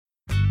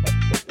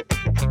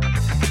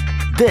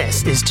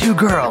This is Two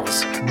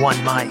Girls, One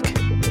Mic,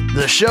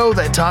 the show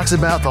that talks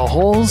about the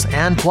holes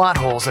and plot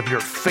holes of your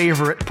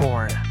favorite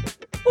porn.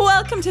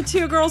 Welcome to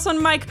Two Girls,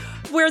 One Mic,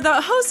 where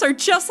the hosts are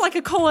just like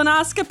a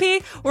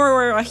colonoscopy, or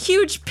we're a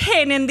huge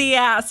pain in the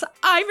ass.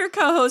 I'm your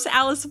co-host,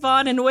 Alice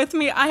Vaughn, and with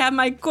me, I have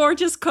my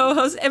gorgeous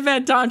co-host,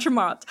 Yvette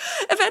D'Entremont.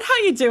 Yvette, how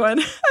you doing?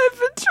 I've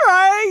been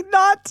trying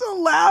not to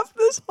laugh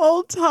this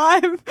whole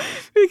time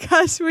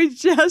because we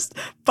just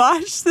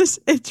botched this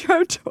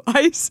intro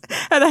twice,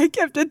 and I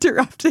kept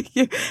interrupting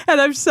you,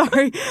 and I'm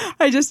sorry.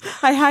 I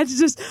had to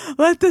just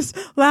let this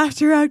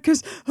laughter out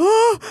because,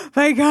 oh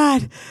my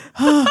God,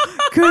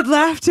 good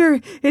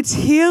laughter. It's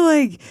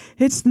healing.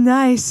 It's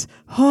nice.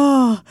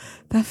 Oh,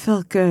 that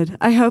felt good.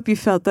 I hope you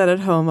felt that at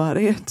home,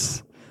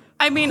 audience.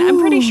 I mean, I'm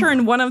pretty sure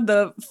in one of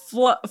the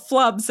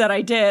flubs that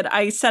I did,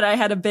 I said I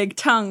had a big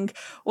tongue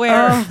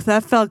where... Oh,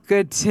 that felt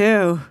good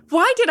too.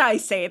 Why did I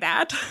say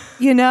that?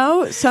 You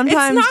know,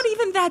 sometimes... It's not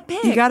even that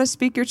big. You gotta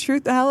speak your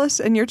truth, Alice,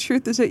 and your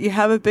truth is that you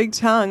have a big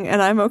tongue,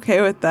 and I'm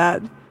okay with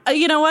that.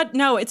 You know what?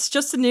 No, it's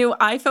just the new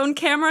iPhone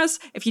cameras.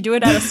 If you do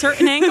it at a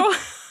certain angle...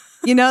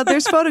 You know,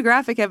 there's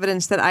photographic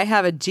evidence that I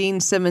have a Gene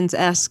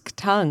Simmons-esque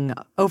tongue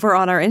over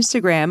on our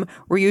Instagram,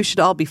 where you should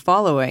all be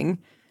following.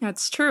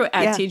 That's true,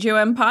 at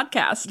TGOM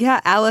Podcast.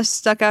 Yeah, Alice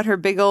stuck out her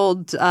big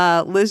old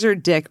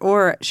lizard dick,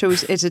 or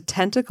shows it's a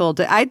tentacle.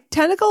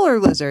 Tentacle or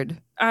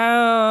lizard?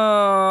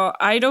 Oh,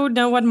 I don't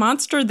know what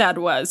monster that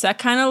was. That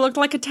kind of looked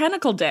like a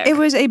tentacle dick. It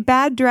was a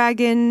Bad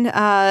Dragon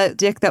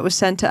dick that was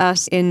sent to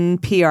us in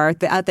PR.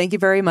 Thank you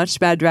very much,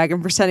 Bad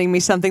Dragon, for sending me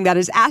something that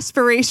is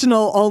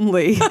aspirational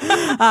only.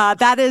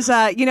 That is,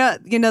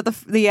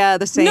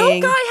 the saying.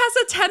 No guy has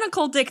a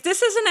tentacle dick.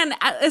 This isn't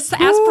it's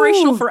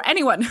aspirational for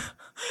anyone.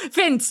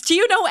 Vince, do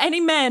you know any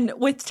men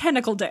with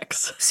tentacle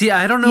dicks? See,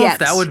 I don't know if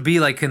that would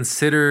be like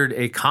considered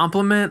a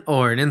compliment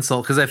or an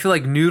insult, because I feel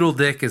like noodle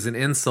dick is an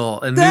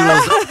insult and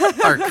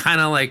noodles are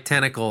kind of like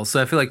tentacles.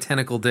 So I feel like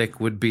tentacle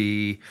dick would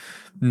be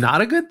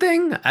not a good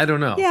thing. I don't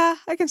know. Yeah,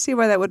 I can see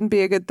why that wouldn't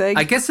be a good thing.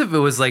 I guess if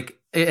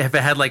it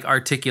had like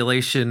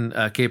articulation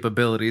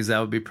capabilities, that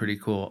would be pretty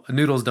cool.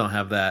 Noodles don't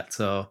have that,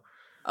 so.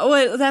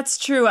 Oh, that's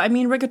true. I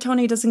mean,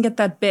 rigatoni doesn't get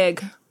that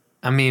big.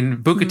 I mean,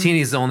 bucatini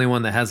is the only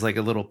one that has like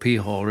a little pee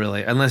hole,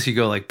 really, unless you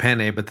go like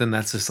penne, but then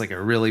that's just like a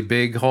really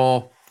big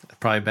hole.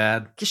 Probably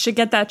bad. You should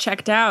get that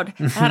checked out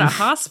at a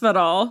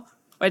hospital,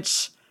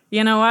 which,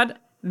 you know what?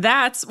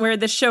 That's where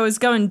the show is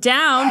going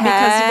down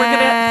because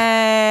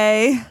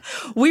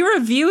we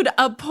reviewed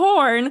a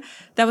porn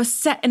that was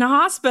set in a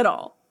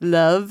hospital.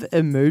 Love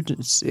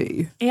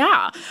Emergency.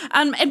 Yeah.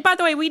 And by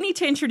the way, we need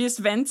to introduce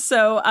Vince.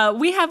 So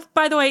we have,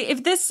 by the way,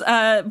 if this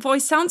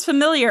voice sounds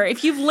familiar,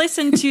 if you've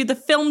listened to the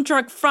Film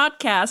Drug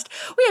Fraudcast,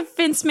 we have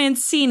Vince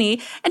Mancini,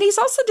 and he's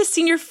also the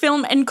senior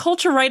film and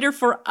culture writer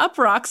for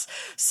Uproxx.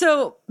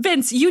 So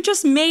Vince, you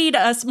just made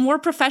us more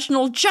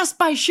professional just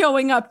by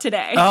showing up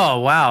today.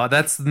 Oh, wow.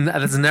 That's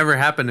never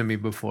happened to me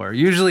before.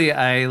 Usually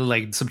I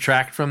like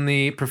subtract from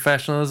the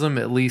professionalism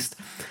at least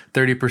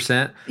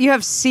 30%. You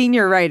have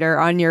senior writer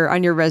on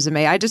your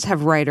resume. I just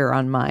have writer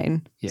on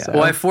mine. Yeah. So.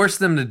 Well, I forced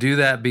them to do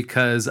that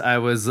because I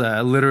was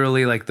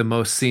literally like the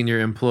most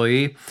senior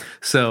employee.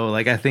 So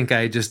like I think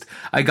I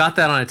got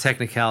that on a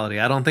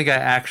technicality. I don't think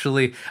I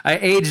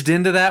aged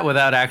into that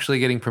without actually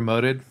getting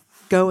promoted.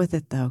 Go with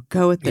it though.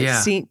 Go with it.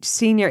 Yeah.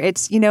 Senior.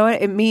 It's, you know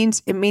what? It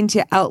means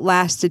you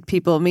outlasted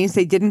people. It means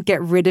they didn't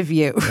get rid of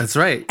you. That's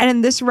right. And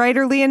in this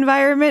writerly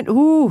environment,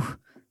 ooh,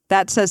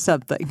 that says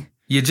something.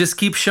 You just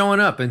keep showing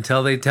up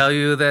until they tell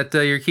you that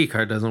your key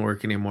card doesn't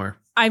work anymore.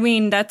 I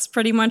mean, that's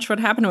pretty much what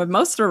happened with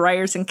most of the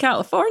writers in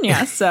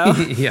California, so.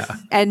 Yeah.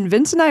 And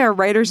Vince and I are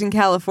writers in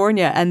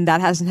California, and that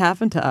hasn't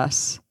happened to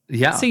us.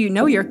 Yeah. So you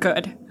know you're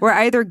good. We're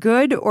either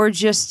good or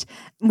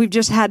we've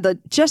just had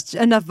just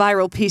enough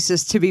viral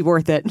pieces to be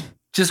worth it.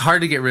 Just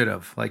hard to get rid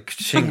of, like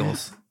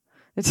shingles.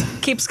 It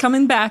keeps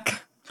coming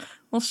back.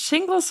 Well,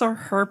 shingles or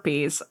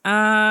herpes?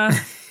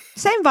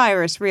 Same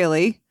virus,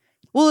 really.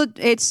 Well,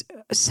 it's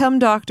some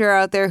doctor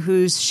out there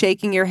who's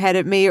shaking your head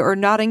at me or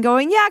nodding,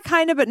 going, yeah,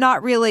 kind of, but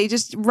not really.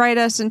 Just write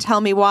us and tell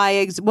me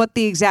what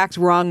the exact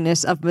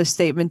wrongness of the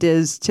statement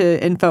is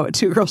to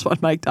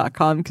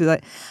info@twogirlsonemic.com, because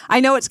I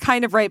know it's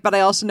kind of right, but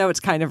I also know it's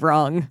kind of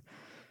wrong.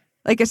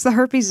 Like it's the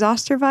herpes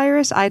zoster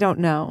virus? I don't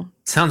know.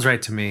 Sounds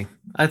right to me.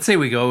 I'd say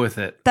we go with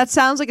it. That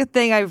sounds like a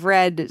thing I've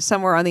read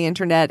somewhere on the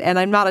internet, and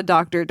I'm not a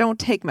doctor. Don't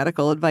take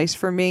medical advice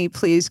from me,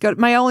 please.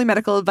 My only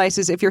medical advice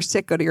is if you're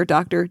sick, go to your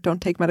doctor. Don't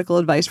take medical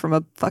advice from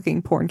a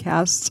fucking porn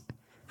cast.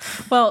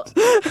 Well,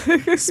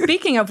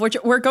 speaking of which,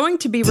 we're going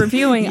to be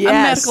reviewing a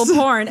medical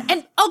porn.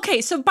 And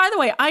okay, so by the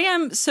way, I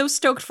am so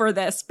stoked for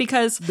this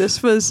because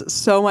this was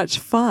so much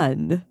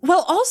fun.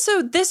 Well,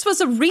 also, this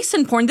was a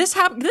recent porn. This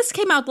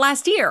came out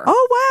last year.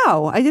 Oh,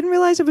 wow. I didn't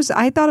realize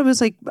I thought it was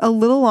like a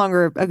little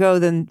longer ago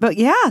but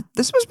yeah,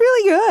 this was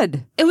really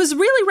good. It was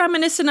really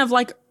reminiscent of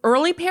like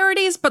early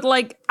parodies, but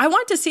like I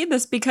want to see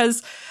this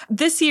because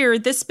this year,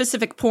 this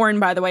specific porn,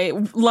 by the way,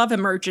 Love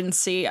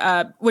Emergency,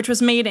 which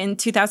was made in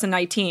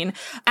 2019,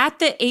 at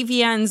the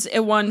AVNs,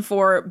 it won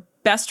for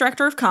Best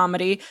Director of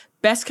Comedy,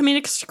 Best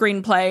Comedic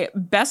Screenplay,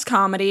 Best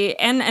Comedy,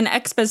 and an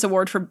XBiz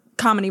Award for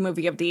Comedy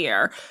Movie of the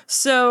Year.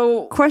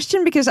 So,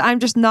 Question, because I'm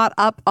just not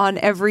up on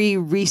every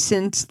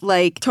recent,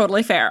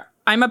 totally fair.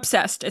 I'm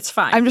obsessed. It's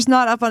fine. I'm just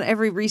not up on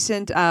every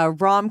recent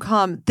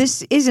rom-com.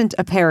 This isn't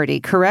a parody,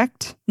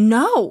 correct?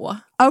 No.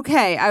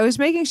 Okay, I was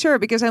making sure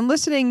because I'm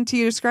listening to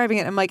you describing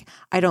it. I'm like,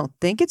 I don't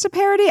think it's a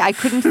parody. I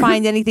couldn't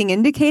find anything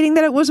indicating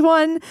that it was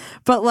one,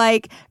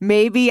 but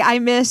maybe I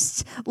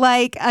missed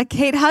a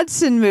Kate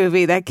Hudson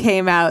movie that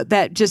came out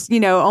that just,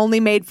 only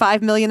made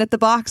 $5 million at the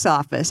box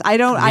office. I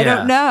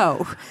don't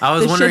know. I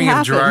was This wondering shit if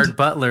happened. Gerard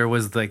Butler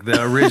was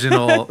the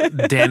original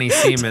Danny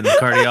Seaman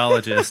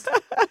cardiologist.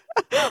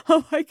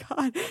 Oh my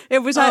God.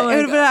 It would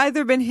have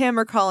either been him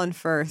or Colin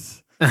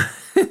Firth.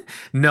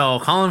 No,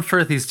 Colin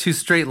Firth, he's too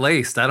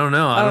straight-laced. I don't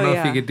know. I don't know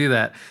if he could do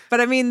that.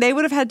 But I mean, they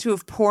would have had to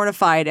have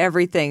pornified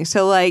everything.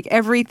 So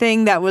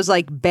everything that was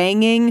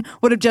banging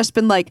would have just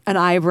been an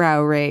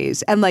eyebrow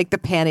raise and the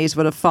panties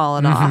would have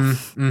fallen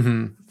off.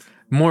 Mm-hmm.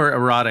 More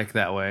erotic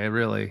that way,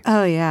 really.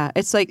 Oh yeah.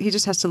 It's he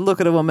just has to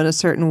look at a woman a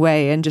certain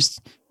way and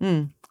just,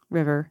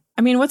 river.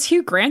 I mean, what's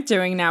Hugh Grant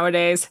doing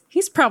nowadays?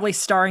 He's probably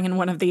starring in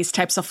one of these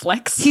types of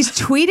flicks. He's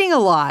tweeting a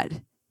lot.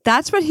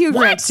 That's what Hugh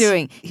Grant's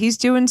doing. He's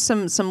doing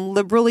some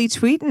liberally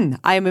tweeting.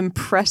 I'm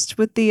impressed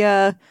with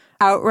the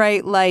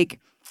outright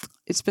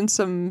it's been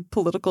some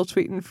political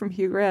tweeting from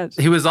Hugh Grant.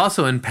 He was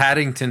also in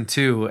Paddington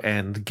 2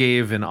 and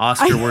gave an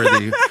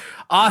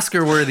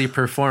Oscar-worthy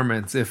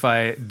performance, if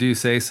I do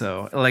say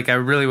so. I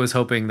really was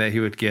hoping that he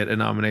would get a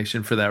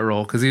nomination for that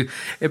role because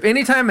if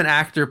anytime an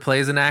actor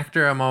plays an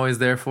actor, I'm always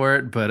there for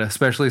it. But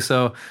especially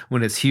so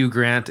when it's Hugh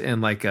Grant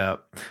in a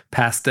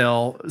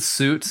pastel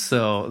suit.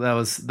 So that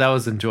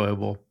was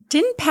enjoyable.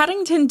 Didn't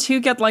Paddington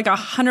 2 get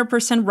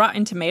 100%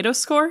 Rotten Tomato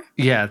score?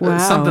 Yeah, Wow.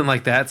 something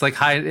like that. It's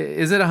high.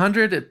 Is it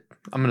 100?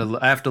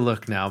 I have to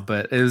look now,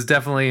 but it was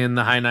definitely in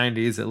the high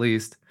 90s at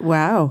least.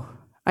 Wow.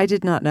 I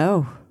did not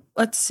know.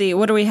 Let's see.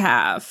 What do we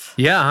have?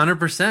 Yeah,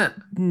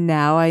 100%.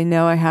 Now I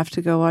know I have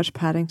to go watch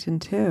Paddington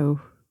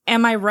 2.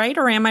 Am I right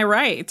or am I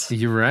right?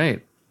 You're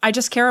right. I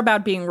just care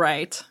about being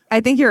right.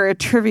 I think you're a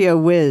trivia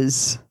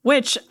whiz.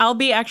 Which I'll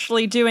be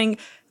actually doing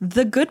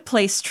The Good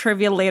Place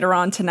trivia later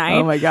on tonight.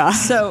 Oh my God.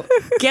 So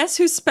guess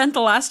who spent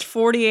the last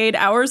 48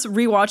 hours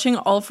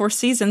rewatching all 4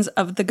 seasons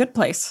of The Good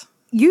Place?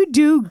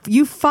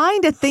 You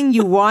find a thing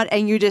you want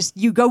and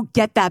you go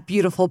get that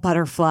beautiful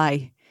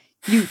butterfly.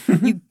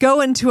 You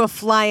go into a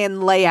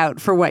fly-in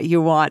layout for what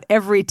you want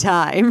every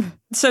time.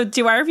 So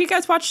do either of you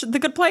guys watch The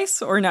Good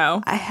Place or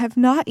no? I have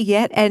not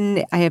yet,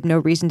 and I have no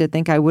reason to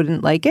think I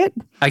wouldn't like it.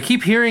 I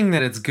keep hearing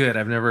that it's good.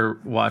 I've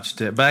never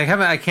watched it, but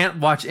I can't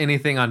watch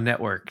anything on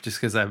network just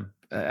because I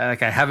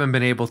haven't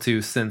been able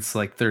to since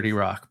 30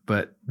 Rock.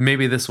 But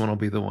maybe this one will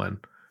be the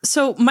one.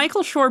 So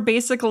Michael Schur,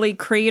 basically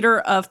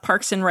creator of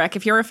Parks and Rec,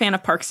 if you're a fan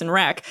of Parks and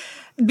Rec,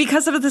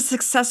 because of the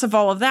success of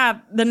all of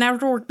that, the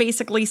network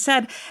basically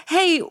said,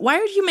 hey, why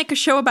don't you make a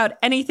show about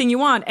anything you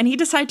want? And he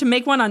decided to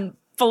make one on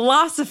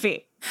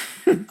philosophy.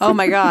 Oh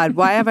my God,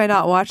 why have I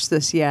not watched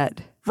this yet?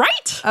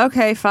 Right?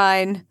 Okay,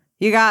 fine.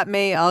 You got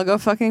me. I'll go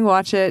fucking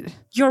watch it.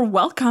 You're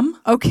welcome.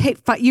 Okay,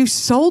 but you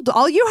sold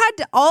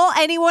all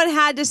anyone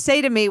had to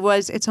say to me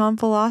was it's on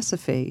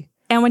philosophy.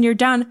 And when you're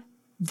done,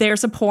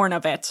 there's a porn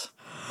of it.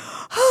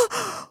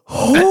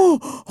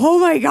 Oh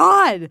my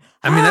God.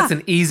 I mean, that's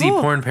an easy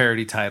porn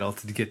parody title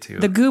to get to.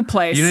 The Goo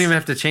Place. You don't even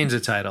have to change the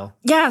title.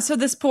 Yeah, so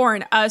this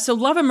porn, so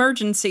Love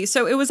Emergency.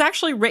 So it was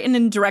actually written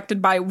and directed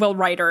by Will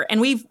Ryder,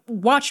 and we've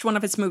watched one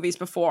of his movies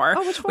before.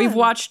 Oh, which one? We've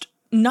watched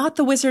Not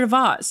the Wizard of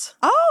Oz.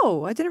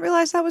 Oh, I didn't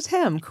realize that was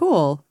him.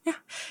 Cool. Yeah.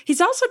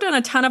 He's also done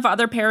a ton of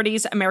other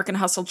parodies. American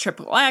Hustle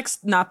Triple X,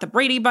 Not the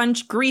Brady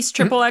Bunch, Grease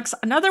Triple X.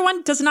 Another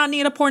one does not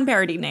need a porn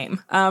parody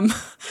name.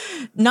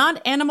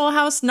 Not Animal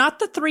House, not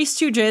the Three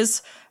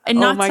Stooges, and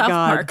not my South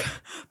God. Park.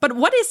 But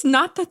what is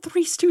not the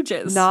Three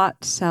Stooges?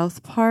 Not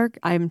South Park.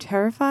 I'm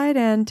terrified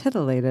and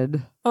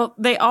titillated. Well,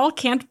 they all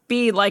can't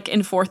be in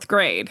 4th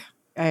grade.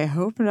 I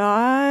hope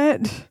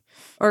not.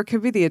 Or it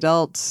could be the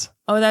adults.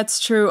 Oh, that's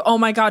true. Oh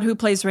my God, who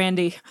plays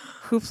Randy?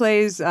 Who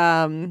plays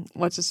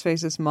what's his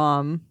face's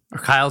mom? Or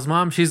Kyle's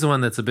mom, she's the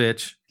one that's a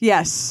bitch.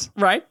 Yes.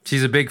 Right?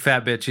 She's a big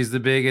fat bitch. She's the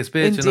biggest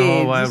bitch Indeed. in the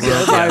whole wide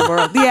world. Wide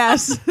world.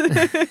 Yes.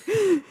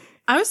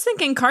 I was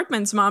thinking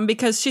Cartman's mom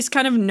because she's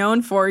kind of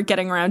known for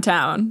getting around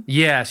town.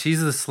 Yeah,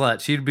 she's the slut.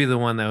 She'd be the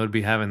one that would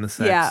be having the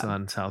sex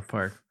on South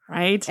Park.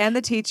 Right? And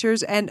the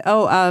teachers and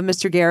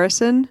Mr.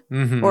 Garrison,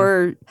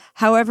 or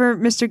however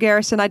Mr.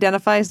 Garrison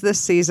identifies this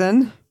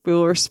season. We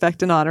will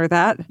respect and honor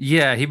that.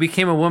 Yeah, he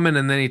became a woman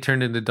and then he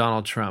turned into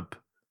Donald Trump.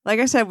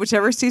 Like I said,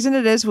 whichever season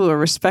it is, we will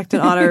respect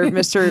and honor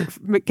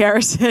Mr.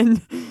 Garrison,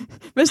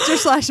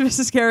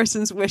 Mr./Mrs.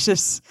 Garrison's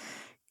wishes.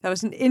 That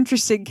was an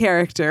interesting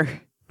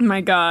character. Oh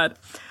my God.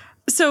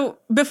 So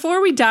before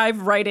we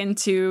dive right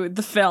into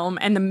the film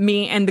and the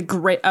meat and the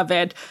grit of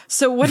it,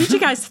 so what did you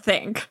guys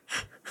think?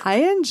 I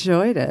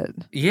enjoyed it.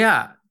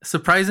 Yeah,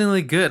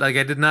 surprisingly good. I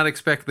did not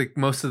expect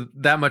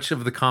that much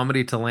of the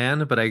comedy to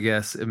land, but I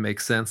guess it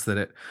makes sense that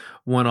it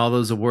won all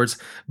those awards.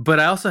 But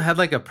I also had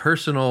a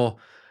personal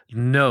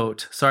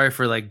note. Sorry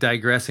for like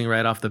digressing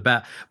right off the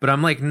bat, but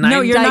I'm like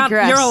No, you're not.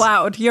 Digress. You're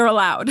allowed. You're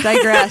allowed.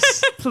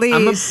 Digress,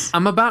 please.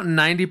 I'm about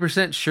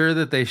 90% sure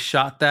that they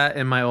shot that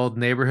in my old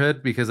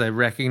neighborhood because I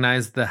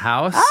recognized the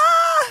house.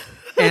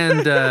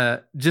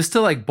 And just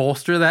to like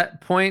bolster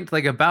that point,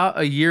 like about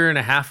a year and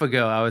a half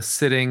ago, I was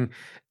sitting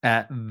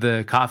at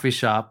the coffee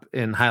shop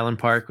in Highland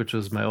Park, which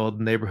was my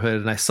old neighborhood,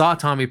 and I saw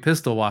Tommy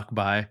Pistol walk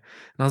by, and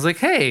I was like,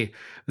 "Hey,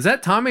 is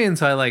that Tommy?" And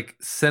so I like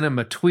sent him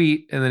a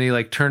tweet, and then he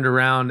like turned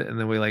around, and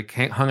then we like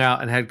hung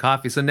out and had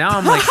coffee. So now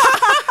I'm like,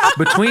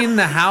 between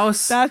the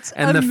house That's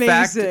and the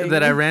fact amazing.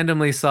 that I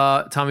randomly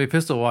saw Tommy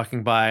Pistol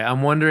walking by,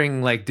 I'm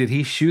wondering, like, did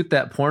he shoot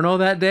that porno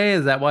that day?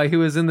 Is that why he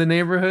was in the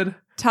neighborhood?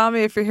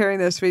 Tommy, if you're hearing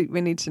this, we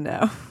need to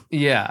know.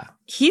 Yeah.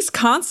 He's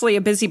constantly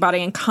a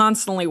busybody and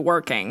constantly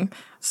working.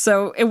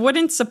 So it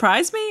wouldn't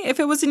surprise me if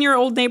it was in your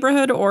old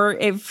neighborhood or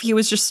if he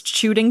was just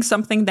shooting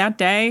something that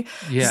day.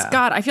 Yeah.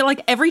 God, I feel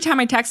like every time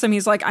I text him,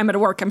 he's like, I'm at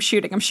work. I'm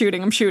shooting.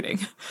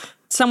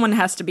 Someone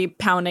has to be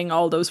pounding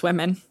all those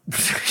women.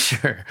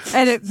 Sure.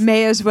 And it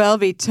may as well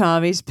be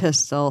Tommy's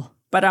pistol.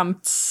 But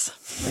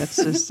It's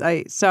just,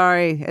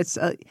 sorry. It's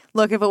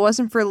look, if it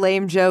wasn't for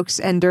lame jokes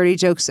and dirty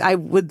jokes, I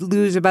would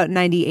lose about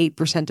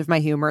 98% of my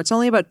humor. It's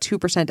only about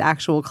 2%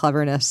 actual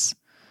cleverness.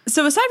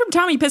 So aside from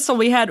Tommy Pistol,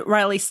 we had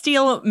Riley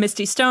Steele,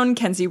 Misty Stone,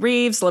 Kenzie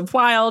Reeves, Liv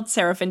Wilde,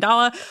 Sarah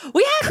Findala.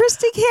 We had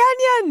Christy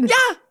Canyon.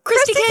 Yeah,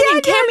 Christy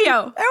Canyon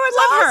cameo. It was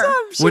Love her.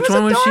 awesome. She Which was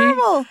one was she?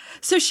 adorable.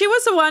 So she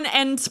was the one,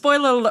 and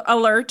spoiler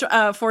alert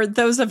for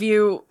those of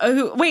you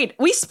who wait,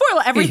 we spoil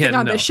everything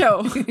on no. this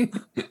show.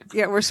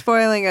 Yeah, we're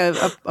spoiling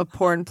a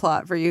porn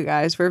plot for you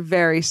guys. We're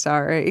very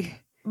sorry.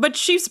 But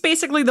she's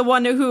basically the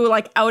one who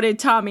like outed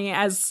Tommy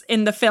as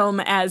in the film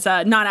as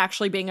not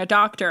actually being a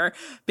doctor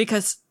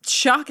because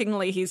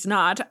shockingly he's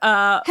not.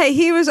 Hey,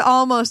 he was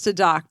almost a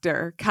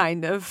doctor,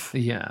 kind of.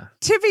 Yeah.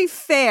 To be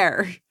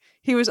fair,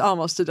 he was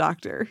almost a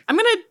doctor. I'm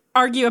gonna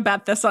argue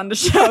about this on the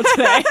show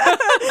today.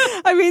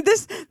 I mean,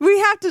 we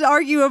have to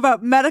argue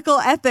about medical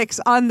ethics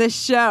on this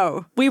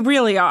show. We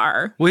really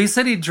are. Well, he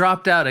said he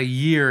dropped out a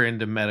year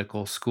into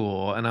medical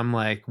school, and I'm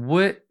like,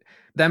 what?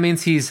 That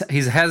means he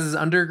has his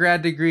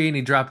undergrad degree and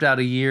he dropped out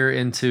a year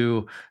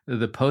into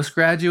the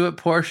postgraduate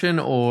portion,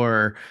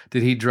 or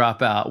did he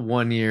drop out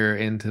 1 year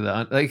into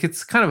the like?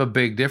 It's kind of a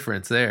big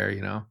difference there,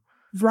 you know.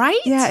 Right?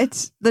 Yeah,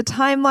 it's the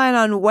timeline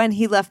on when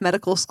he left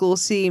medical school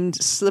seemed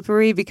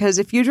slippery because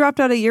if you dropped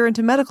out a year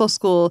into medical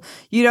school,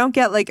 you don't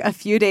get like a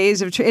few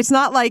days of it's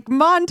not like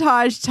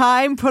montage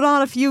time, put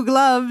on a few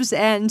gloves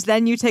and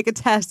then you take a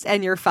test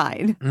and you're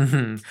fine.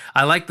 Mm-hmm.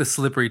 I like the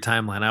slippery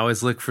timeline. I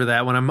always look for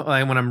that when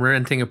I'm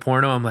renting a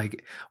porno. I'm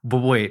like,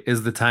 but wait,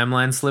 is the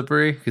timeline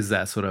slippery? Because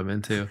that's what I'm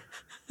into.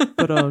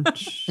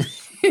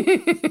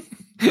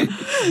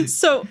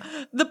 So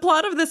the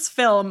plot of this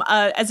film,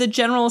 as a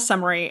general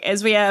summary,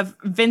 is we have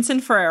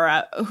Vincent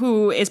Ferreira,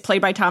 who is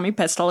played by Tommy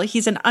Pistol.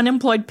 He's an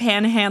unemployed,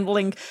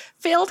 panhandling,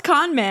 failed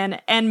con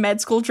man and med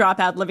school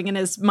dropout living in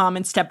his mom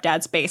and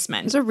stepdad's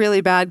basement. He's a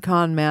really bad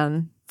con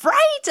man.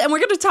 Right? And we're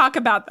going to talk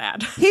about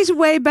that. He's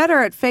way better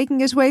at faking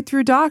his way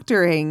through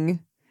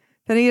doctoring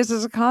than he is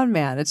as a con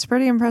man. It's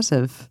pretty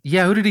impressive.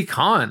 Yeah, who did he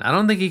con? I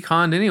don't think he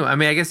conned anyone. I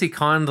mean, I guess he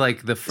conned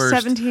like the first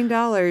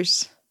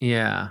 $17.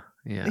 Yeah.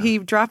 He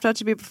dropped out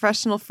to be a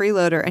professional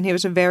freeloader, and he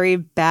was a very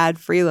bad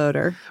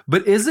freeloader.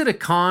 But is it a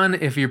con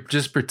if you're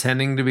just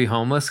pretending to be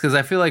homeless? Because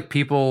I feel like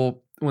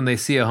people, when they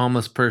see a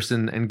homeless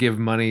person and give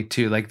money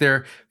to, like,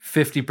 they're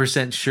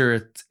 50%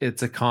 sure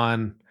it's a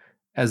con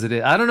as it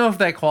is. I don't know if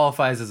that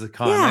qualifies as a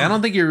con. Yeah. Like, I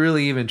don't think you're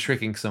really even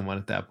tricking someone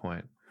at that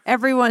point.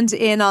 Everyone's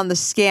in on the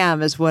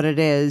scam is what it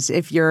is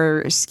if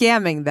you're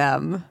scamming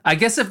them. I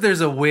guess if there's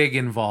a wig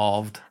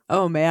involved.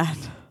 Oh, man.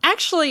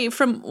 Actually,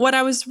 from what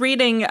I was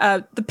reading,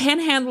 the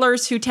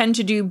panhandlers who tend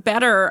to do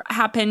better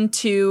happen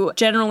to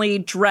generally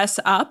dress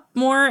up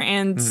more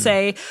and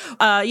say,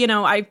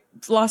 I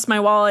lost my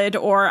wallet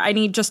or I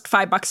need just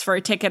 $5 for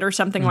a ticket or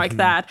something like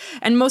that.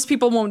 And most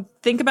people won't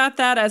think about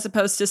that as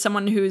opposed to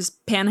someone who's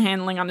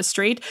panhandling on the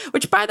street,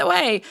 which, by the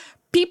way,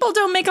 people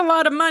don't make a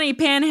lot of money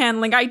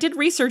panhandling. I did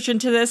research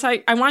into this.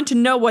 I want to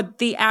know what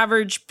the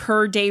average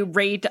per day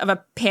rate of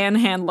a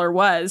panhandler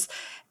was.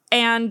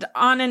 And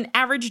on an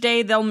average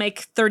day, they'll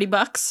make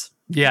 $30.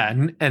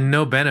 Yeah, and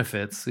no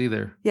benefits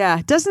either. Yeah,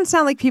 it doesn't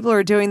sound like people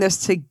are doing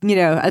this to,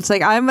 it's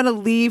like, I'm going to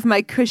leave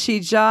my cushy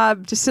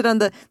job to sit on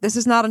this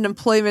is not an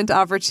employment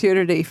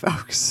opportunity,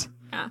 folks.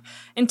 Yeah.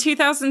 In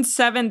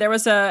 2007, there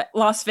was a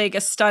Las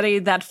Vegas study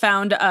that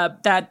found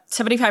that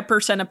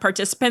 75% of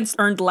participants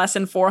earned less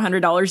than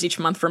 $400 each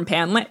month from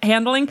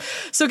handling.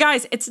 So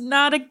guys, it's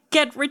not a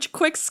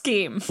get-rich-quick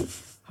scheme.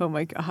 Oh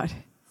my God.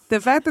 The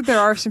fact that there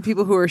are some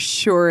people who are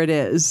sure it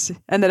is,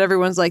 and that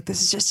everyone's like,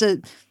 this is just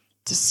a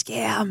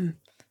scam.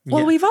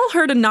 Well, we've all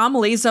heard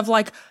anomalies of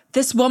like,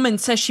 this woman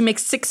says she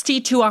makes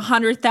 $60,000 to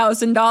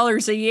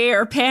 $100,000 a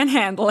year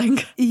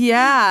panhandling.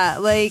 Yeah,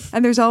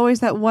 and there's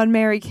always that one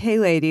Mary Kay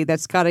lady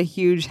that's got a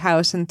huge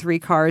house and 3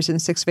 cars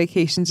and 6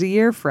 vacations a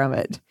year from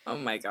it. Oh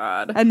my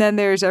God. And then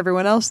there's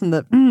everyone else in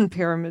the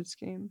pyramid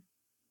scheme.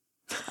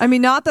 I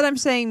mean, not that I'm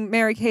saying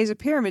Mary Kay's a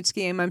pyramid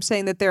scheme. I'm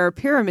saying that there are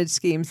pyramid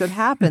schemes that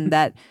happen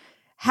that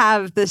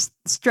have this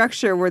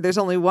structure where there's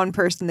only one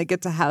person that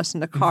gets a house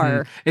and a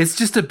car. It's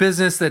just a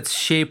business that's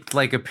shaped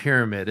like a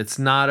pyramid. It's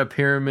not a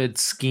pyramid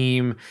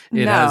scheme.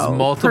 It has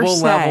multiple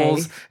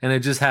levels, and it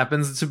just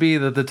happens to be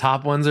that the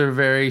top ones are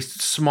very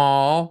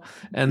small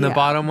and the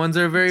bottom ones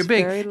are very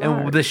big.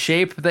 And the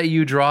shape that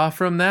you draw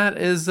from that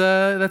is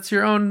that's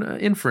your own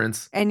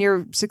inference. And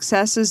your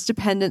success is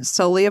dependent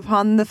solely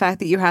upon the fact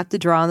that you have to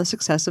draw on the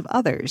success of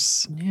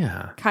others.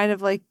 Yeah. Kind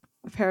of like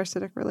a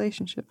parasitic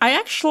relationship. I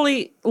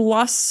actually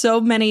lost so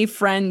many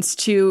friends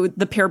to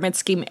the pyramid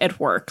scheme It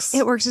Works.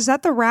 It Works. Is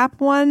that the rap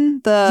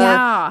one?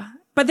 Yeah.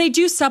 But they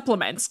do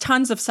supplements,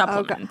 tons of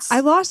supplements.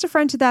 I lost a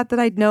friend to that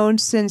I'd known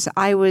since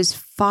I was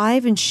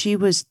 5 and she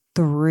was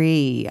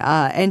 3.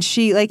 And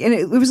she and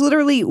it was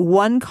literally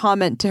one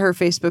comment to her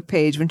Facebook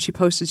page when she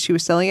posted she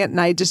was selling it. And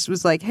I just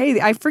was like,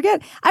 hey, I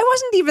forget. I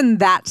wasn't even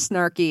that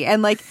snarky.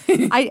 And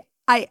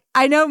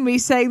I know me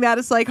saying that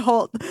it's like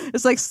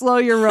slow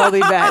your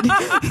rolly bed.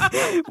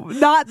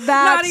 Not that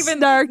not even,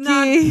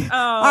 snarky.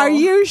 Are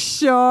you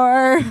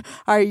sure?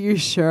 Are you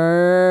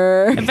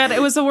sure? I bet it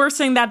was the worst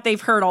thing that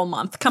they've heard all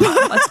month. Come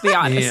on, let's be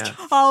honest.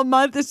 Yeah. All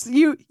month,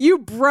 you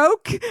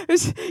broke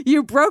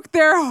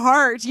their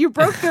heart. You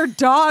broke their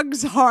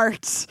dog's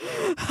heart.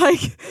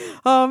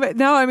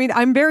 No, I mean,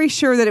 I'm very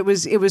sure that it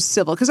was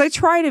civil because I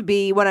try to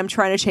be when I'm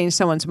trying to change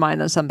someone's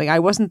mind on something. I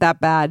wasn't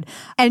that bad,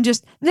 and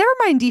just never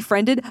mind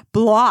defriended.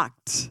 Blocked.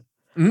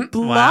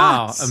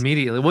 Wow,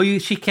 immediately. Well,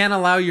 she can't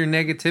allow your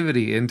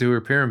negativity into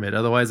her pyramid.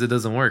 Otherwise, it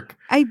doesn't work.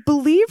 I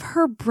believe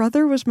her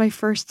brother was my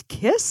first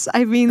kiss.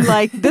 I mean,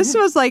 this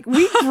was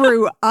we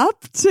grew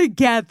up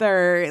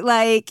together.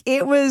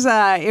 It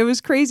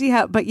was crazy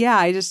but yeah,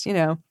 I just,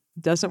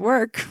 doesn't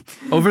work.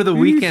 Over the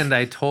weekend,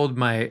 I told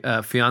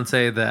my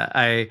fiance that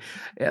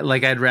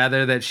I'd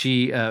rather that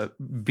she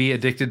be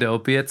addicted to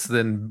opiates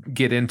than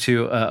get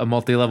into a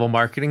multi-level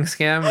marketing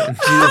scam. And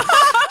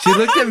she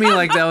looked at me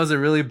like that was a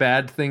really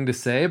bad thing to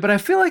say, but I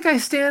feel like I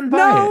stand by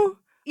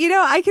it.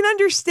 I can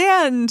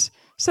understand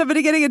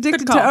somebody getting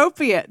addicted to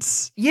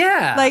opiates.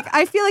 Yeah.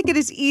 I feel like it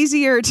is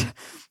easier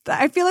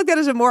I feel like that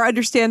is a more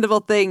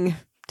understandable thing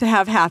to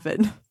have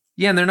happen.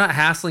 Yeah, and they're not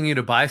hassling you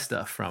to buy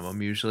stuff from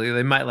them usually.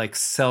 They might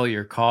sell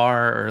your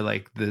car or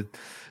the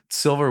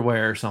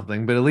silverware or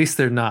something, but at least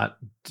they're not,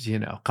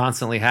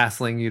 constantly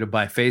hassling you to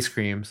buy face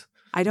creams.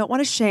 I don't want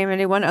to shame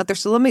anyone out there.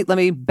 So let me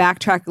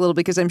backtrack a little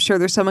because I'm sure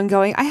there's someone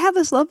going, I have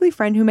this lovely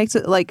friend who makes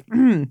it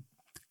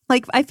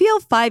I feel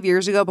 5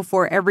 years ago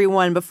before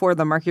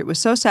the market was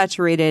so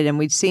saturated and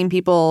we'd seen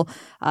people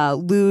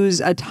lose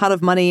a ton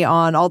of money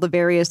on all the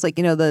various,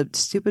 the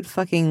stupid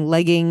fucking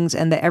leggings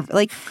and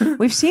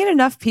we've seen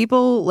enough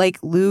people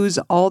lose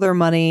all their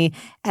money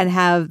and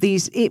have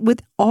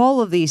with all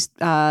of these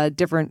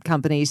different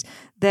companies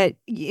that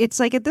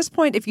it's at this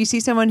point, if you see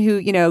someone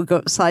who,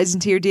 slides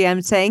into your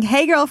DM saying,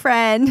 hey,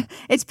 girlfriend,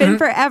 it's been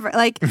forever,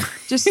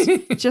 just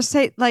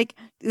say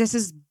this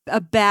is a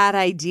bad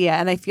idea.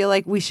 And I feel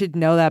like we should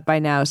know that by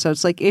now. So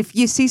it's if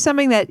you see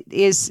something that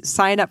is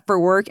sign up for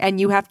work and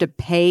you have to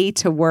pay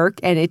to work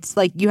and it's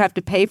you have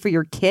to pay for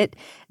your kit,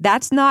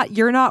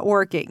 you're not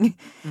working.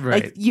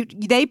 Right.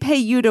 They pay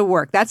you to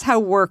work. That's how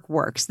work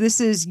works.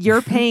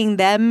 You're paying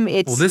them.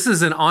 This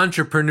is an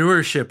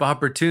entrepreneurship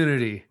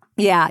opportunity.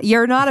 Yeah.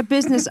 You're not a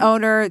business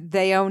owner.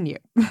 They own you.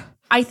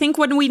 I think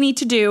what we need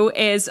to do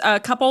is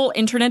a couple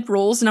internet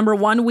rules. Number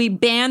 1, we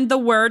ban the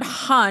word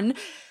hun.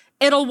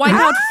 It'll wipe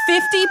out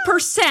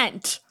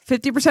 50%.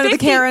 50% of the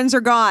Karens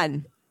are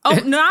gone. Oh,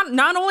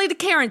 not only the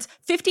Karens,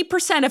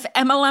 50% of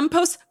MLM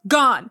posts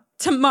gone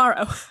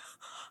tomorrow.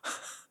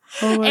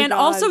 And God.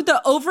 Also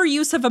the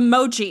overuse of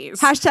emojis.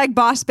 Hashtag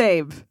boss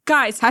babe.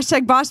 Guys.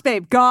 Hashtag boss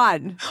babe,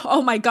 gone.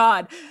 Oh my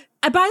God.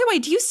 By the way,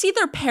 do you see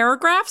their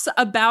paragraphs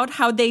about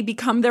how they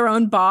become their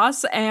own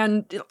boss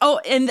and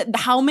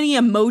how many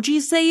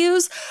emojis they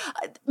use?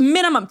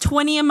 Minimum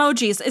 20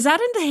 emojis. Is that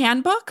in the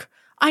handbook?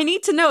 I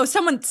need to know.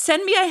 Someone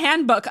send me a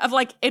handbook of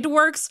It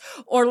Works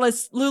or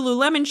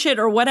Lululemon shit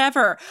or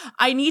whatever.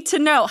 I need to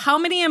know how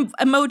many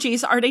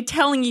emojis are they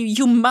telling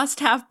you must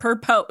have per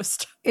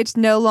post? It's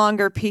no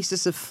longer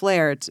pieces of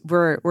flair.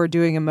 We're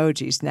doing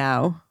emojis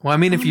now. Well, I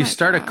mean, if you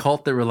start a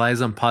cult that relies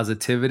on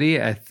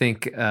positivity, I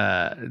think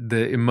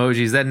the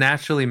emojis that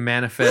naturally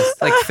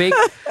manifest,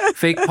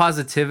 fake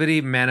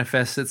positivity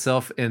manifests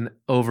itself in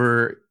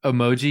over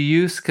emoji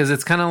use, because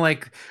it's kind of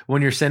like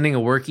when you're sending a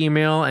work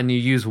email and you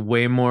use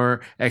way more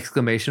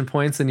exclamation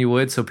points than you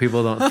would, so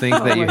people don't think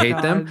that you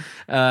hate them.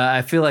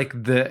 I feel like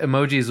the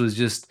emojis was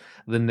just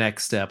the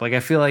next step.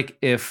 I feel like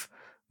if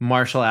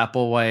Marshall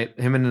Applewhite,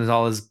 him and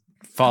all his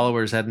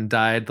followers hadn't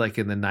died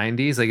in the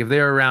 90s, if they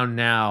were around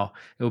now,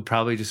 it would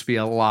probably just be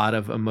a lot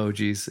of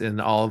emojis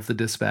in all of the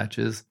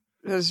dispatches.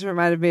 This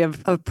reminded me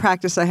of a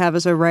practice I have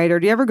as a writer.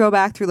 Do you ever go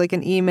back through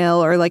an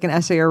email or an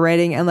essay you're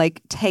writing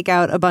and take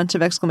out a bunch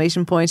of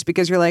exclamation points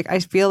because you're I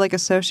feel like a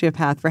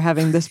sociopath for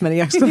having this many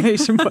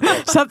exclamation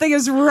points. Something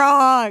is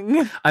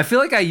wrong. I feel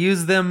like I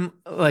use them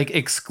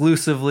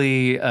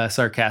exclusively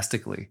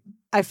sarcastically.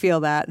 I feel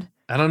that.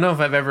 I don't know if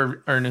I've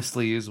ever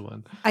earnestly used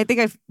one. I think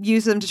I've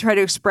used them to try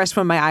to express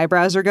when my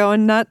eyebrows are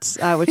going nuts,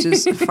 which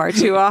is far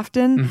too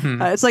often.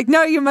 It's like,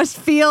 no, you must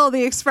feel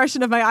the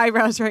expression of my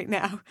eyebrows right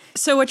now.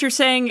 So what you're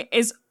saying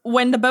is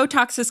when the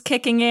Botox is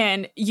kicking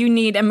in, you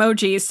need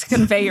emojis to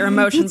convey your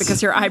emotion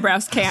because your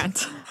eyebrows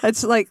can't.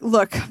 It's like,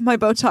 look, my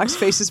Botox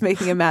face is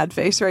making a mad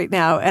face right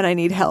now, and I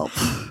need help.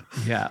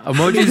 Yeah,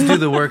 emojis do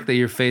the work that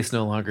your face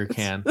no longer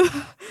can.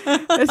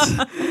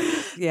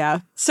 Yeah.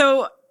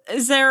 So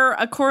is there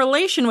a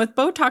correlation with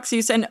Botox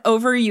use and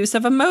overuse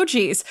of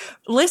emojis?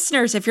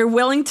 Listeners, if you're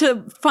willing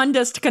to fund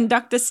us to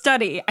conduct a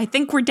study, I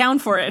think we're down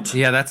for it.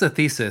 Yeah, that's a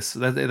thesis.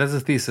 That's a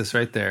thesis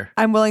right there.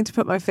 I'm willing to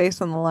put my face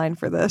on the line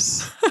for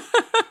this.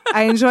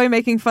 I enjoy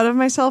making fun of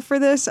myself for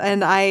this,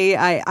 and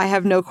I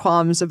have no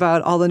qualms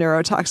about all the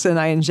neurotoxin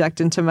I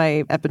inject into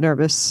my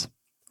epidermis.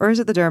 Or is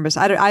it the dermis?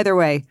 Either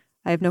way,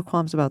 I have no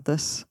qualms about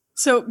this.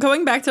 So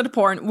going back to the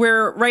porn,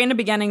 we're right in the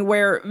beginning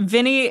where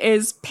Vinny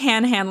is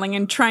panhandling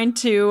and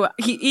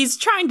he's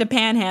trying to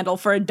panhandle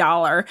for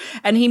 $1,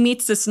 and he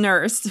meets this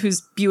nurse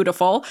who's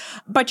beautiful,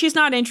 but she's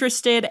not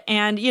interested.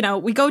 And,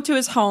 we go to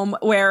his home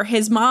where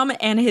his mom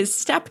and his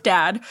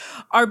stepdad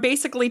are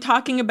basically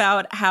talking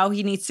about how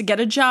he needs to get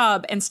a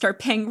job and start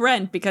paying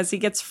rent because he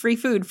gets free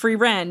food, free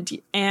rent.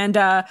 And,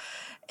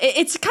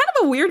 it's kind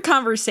of a weird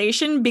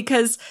conversation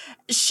because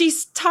she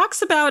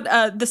talks about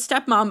the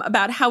stepmom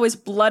about how his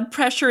blood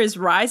pressure is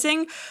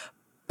rising,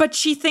 but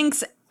she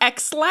thinks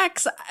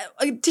X-Lax.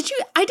 I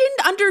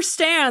didn't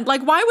understand.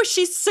 Like, why was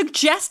she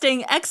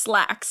suggesting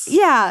X-Lax?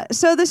 Yeah.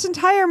 So this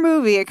entire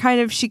movie,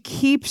 she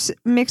keeps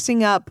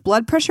mixing up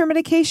blood pressure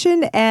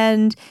medication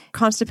and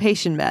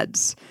constipation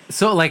meds.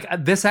 So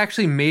this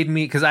actually made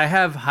me, because I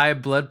have high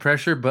blood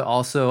pressure, but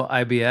also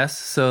IBS.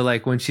 So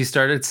when she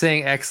started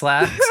saying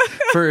X-Lax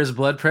for his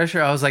blood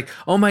pressure, I was like,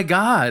 oh my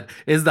God,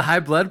 is the high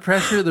blood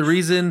pressure the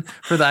reason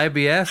for the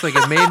IBS?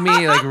 It made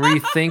me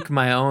rethink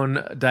my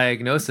own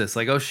diagnosis.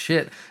 Oh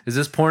shit, is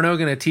this porno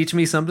going to teach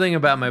me something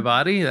about my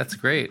body? That's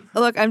great.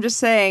 Look, I'm just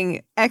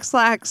saying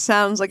X-Lax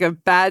sounds like a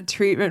bad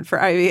treatment for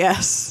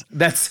IBS.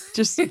 That's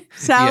just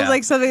sounds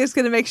like something that's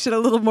going to make shit a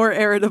little more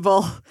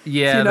irritable.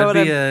 Yeah,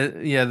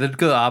 that'd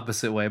go the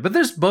opposite way. But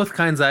there's both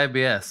kinds of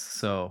IBS,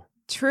 so.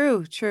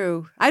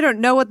 True. I don't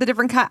know what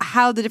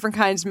how the different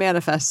kinds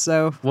manifest.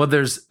 So, well,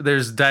 there's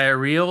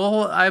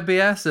diarrheal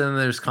IBS and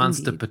there's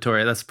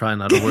constipatory. That's probably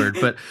not a word,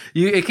 but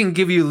it can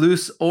give you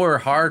loose or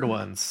hard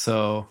ones.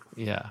 So,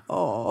 yeah.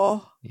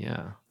 Oh,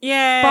 yeah.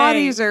 Yay.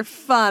 Bodies are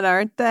fun,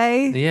 aren't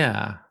they?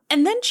 Yeah.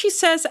 And then she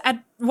says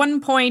at one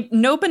point,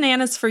 "No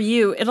bananas for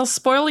you. It'll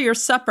spoil your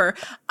supper."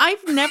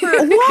 I've never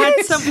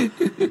had some.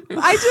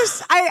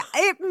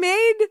 It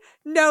made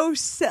no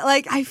sense.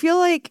 I feel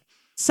like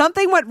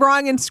something went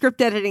wrong in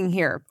script editing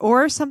here,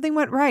 or something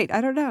went right. I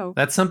don't know.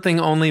 That's something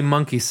only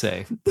monkeys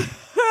say.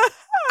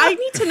 I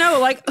need to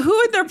know,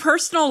 who in their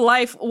personal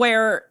life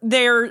where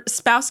their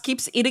spouse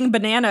keeps eating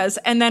bananas,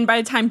 and then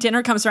by the time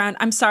dinner comes around,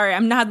 I'm sorry,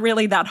 I'm not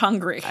really that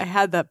hungry. I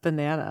had that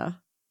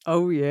banana.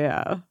 Oh,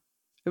 yeah.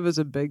 It was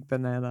a big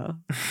banana.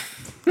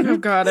 Oh,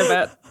 God, I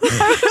bet.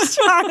 I was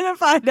trying to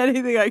find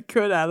anything I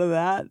could out of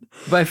that.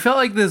 But I felt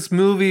like this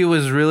movie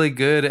was really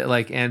good at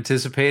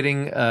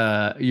anticipating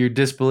your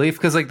disbelief.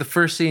 Because the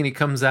first scene, he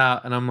comes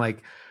out and I'm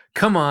like,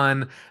 come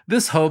on,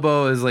 this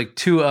hobo is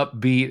too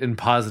upbeat and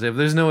positive.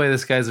 There's no way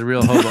this guy's a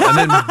real hobo. And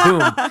then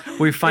boom,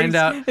 we find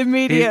out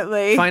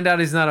immediately. Find out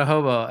he's not a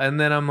hobo.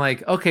 And then I'm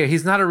like, okay,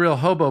 he's not a real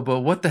hobo,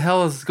 but what the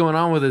hell is going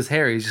on with his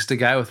hair? He's just a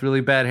guy with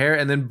really bad hair.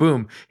 And then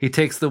boom, he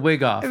takes the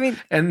wig off. I mean,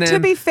 and then, to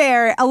be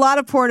fair, a lot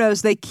of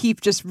pornos, they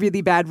keep just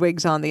really bad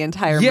wigs on the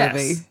entire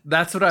movie.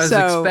 That's what I was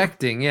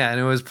expecting. Yeah. And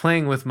it was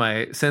playing with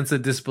my sense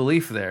of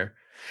disbelief there.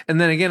 And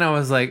then again, I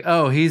was like,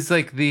 oh, he's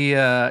the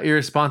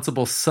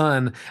irresponsible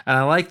son. And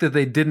I like that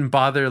they didn't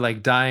bother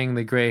dyeing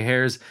the gray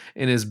hairs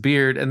in his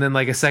beard. And then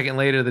a second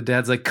later, the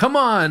dad's like, come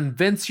on,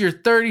 Vince, you're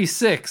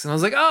 36. And I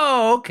was like,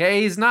 oh,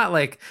 okay. He's not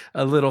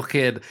a little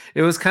kid.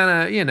 It was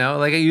kind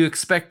of, you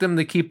expect them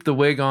to keep the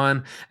wig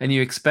on and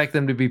you expect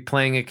them to be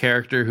playing a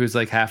character who's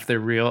half their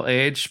real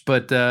age.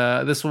 But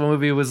this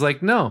movie was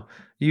no,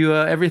 you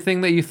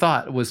everything that you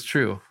thought was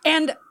true.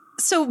 And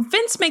so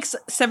Vince makes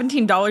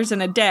 $17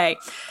 in a day.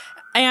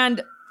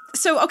 And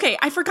so, okay,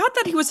 I forgot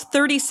that he was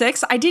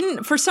 36.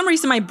 For some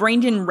reason, my brain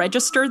didn't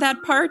register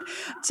that part.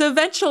 So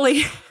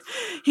eventually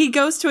he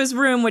goes to his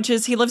room,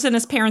 he lives in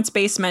his parents'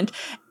 basement.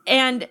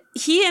 And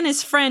he and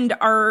his friend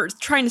are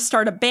trying to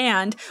start a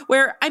band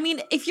where,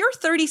 if you're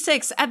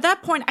 36, at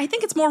that point, I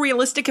think it's more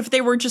realistic if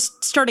they were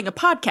just starting a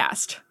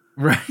podcast.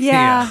 Right.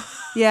 Yeah.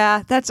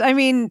 That's,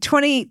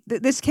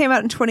 this came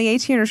out in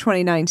 2018 or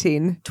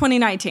 2019?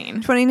 2019.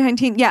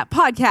 2019. Yeah.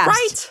 Podcast.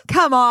 Right.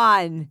 Come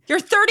on.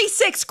 You're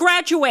 36.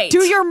 Graduate.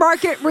 Do your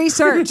market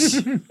research.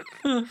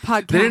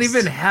 Podcast. They didn't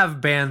even have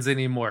bands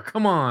anymore.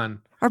 Come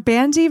on. Are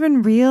bands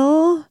even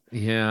real?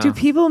 Yeah. Do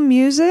people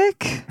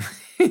music?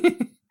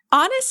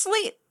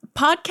 Honestly,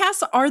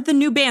 podcasts are the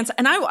new bands.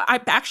 And I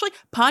actually,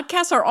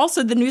 podcasts are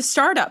also the new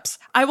startups.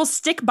 I will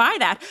stick by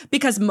that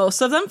because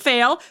most of them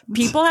fail.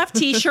 People have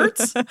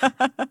t-shirts.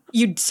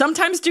 You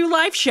sometimes do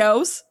live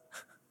shows.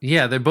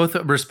 Yeah, they're both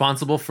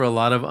responsible for a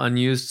lot of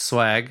unused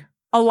swag.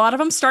 A lot of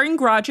them start in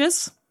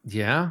garages.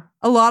 Yeah.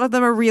 A lot of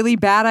them are really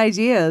bad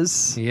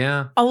ideas.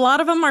 Yeah. A lot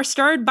of them are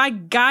started by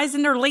guys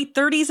in their late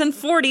 30s and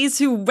 40s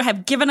who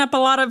have given up a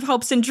lot of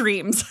hopes and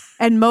dreams.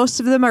 And most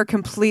of them are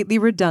completely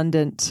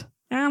redundant.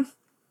 Yeah.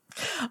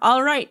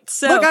 All right.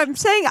 So Look, I'm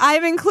saying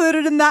I'm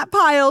included in that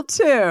pile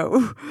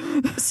too.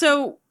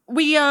 So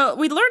we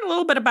learned a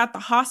little bit about the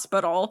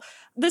hospital.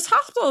 This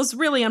hospital is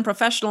really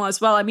unprofessional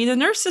as well. I mean, the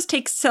nurses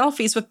take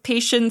selfies with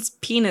patients'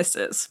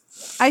 penises.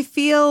 I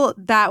feel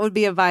that would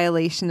be a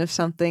violation of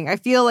something. I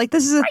feel like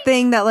this is a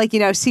thing that, like, you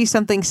know, see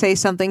something, say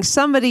something.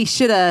 Somebody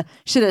should have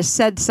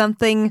said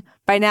something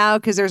by now,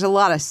 because there's a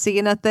lot of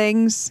seeing of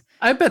things.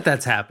 I bet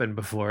that's happened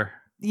before.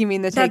 You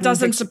mean that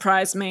doesn't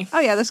surprise me. Oh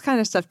yeah, this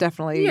kind of stuff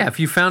definitely. Yeah, if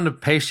you found a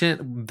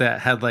patient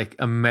that had like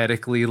a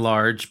medically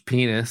large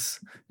penis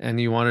and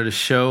you wanted to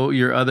show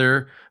your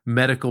other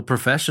medical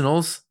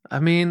professionals, I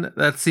mean,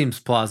 that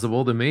seems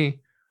plausible to me.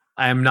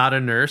 I am not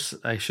a nurse,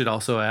 I should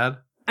also add.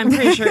 I'm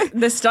pretty sure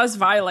this does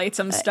violate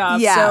some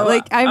stuff. Yeah, so,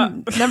 like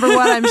I'm number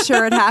one, I'm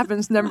sure it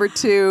happens. Number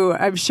two,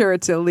 I'm sure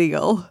it's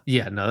illegal.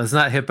 Yeah, no, it's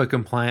not HIPAA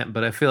compliant,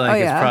 but I feel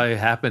like it's probably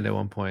happened at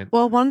one point.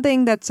 Well, one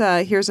thing that's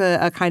here's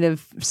a kind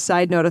of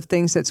side note of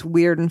things that's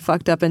weird and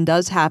fucked up and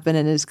does happen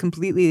and is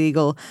completely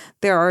legal.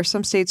 There are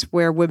some states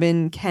where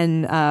women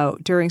can,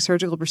 during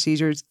surgical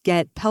procedures,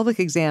 get pelvic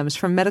exams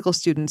from medical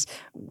students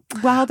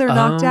while they're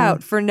knocked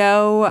out for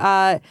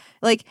no,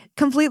 like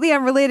completely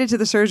unrelated to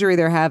the surgery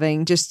they're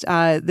having. Just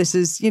this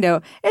is, you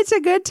know, it's a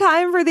good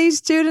time for these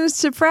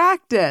students to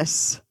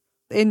practice,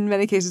 in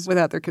many cases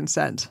without their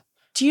consent.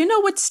 Do you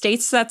know what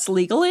states that's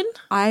legal in?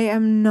 I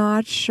am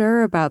not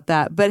sure about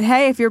that. But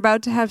hey, if you're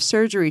about to have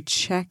surgery,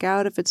 check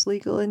out if it's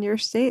legal in your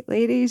state,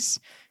 ladies.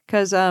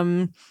 Because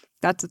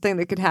that's the thing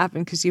that could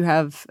happen because you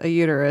have a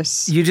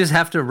uterus. You just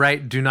have to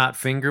write "Do not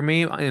finger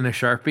me" in a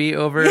Sharpie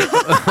over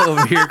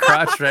your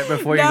crotch right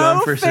before you go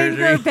in for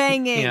surgery. No finger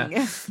banging.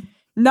 Yeah.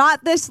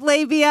 Not this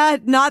labia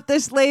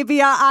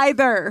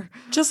either.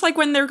 Just like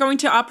when they're going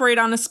to operate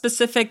on a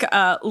specific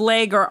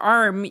leg or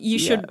arm, you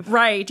should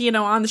write, you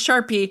know, on the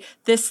Sharpie,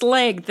 this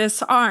leg,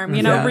 this arm,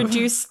 you know,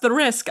 reduce the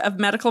risk of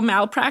medical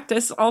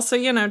malpractice. Also,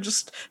 you know,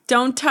 just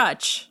don't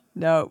touch.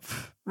 Nope.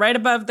 Right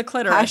above the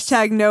clitoris.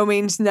 Hashtag no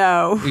means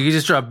no. You can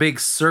just draw a big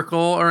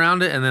circle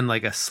around it and then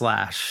like a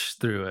slash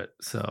through it.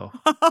 So.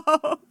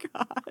 Oh,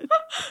 God.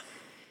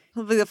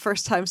 It'll be the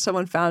first time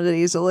someone found it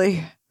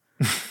easily.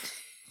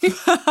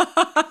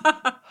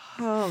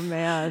 Oh,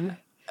 man.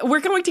 We're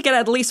going to get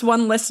at least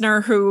one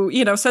listener who,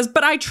 you know, says,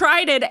 but I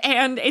tried it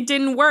and it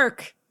didn't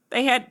work.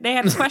 They had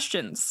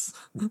questions.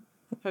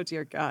 Oh,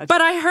 dear God.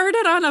 But I heard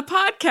it on a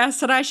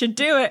podcast that I should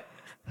do it.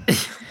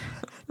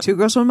 Two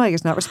Girls, One Mic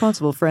is not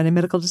responsible for any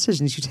medical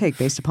decisions you take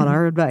based upon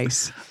our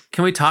advice.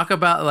 Can we talk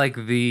about like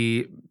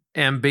the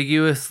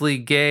ambiguously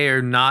gay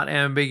or not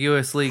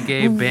ambiguously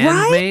gay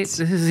bandmate?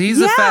 Right?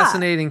 He's a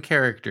fascinating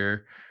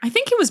character. I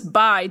think he was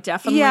bi,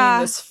 definitely, in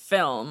this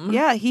film.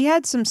 Yeah, he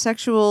had some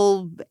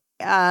sexual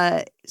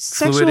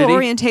Fluidity?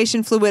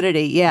 orientation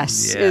fluidity,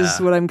 yes,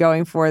 is what I'm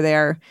going for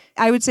there.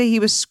 I would say he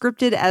was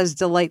scripted as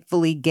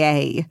delightfully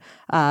gay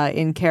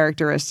in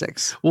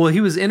characteristics. Well,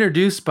 he was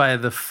introduced by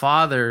the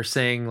father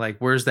saying, like,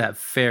 where's that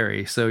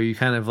fairy? So you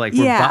kind of like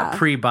were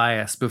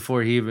pre-biased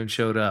before he even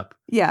showed up.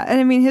 Yeah,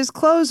 and I mean, his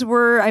clothes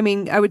were, I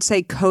mean, I would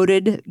say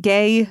coded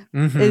gay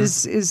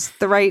is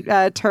the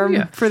right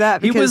term for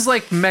that. He was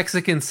like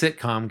Mexican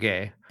sitcom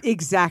gay.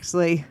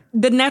 Exactly.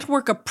 The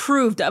network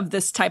approved of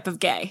this type of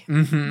gay.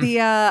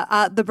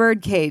 Mm-hmm. The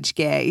birdcage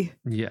gay.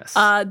 Yes.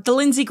 The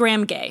Lindsey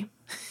Graham gay.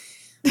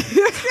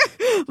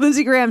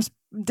 Lindsey Graham's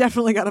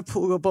definitely got a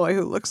pool boy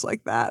who looks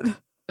like that.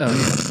 Oh,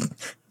 yeah.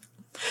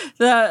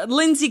 The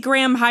Lindsey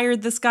Graham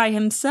hired this guy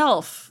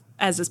himself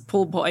as his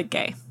pool boy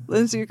gay.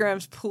 Lindsey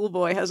Graham's pool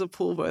boy has a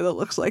pool boy that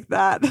looks like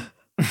that.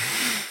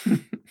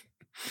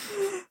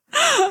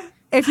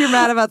 If you're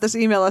mad about this,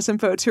 email us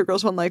info at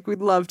twogirls1like. We'd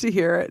love to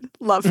hear it.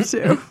 Love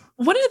to.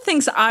 One of the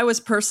things I was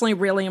personally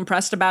really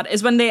impressed about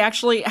is when they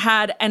actually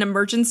had an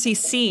emergency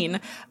scene,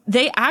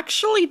 they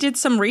actually did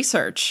some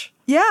research.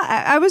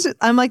 Yeah,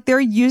 I'm like, they're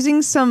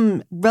using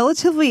some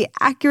relatively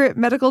accurate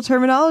medical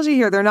terminology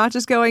here. They're not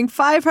just going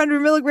 500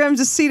 milligrams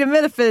of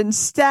acetaminophen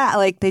stat.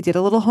 Like, they did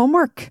a little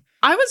homework.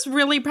 I was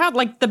really proud.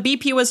 Like, the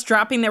BP was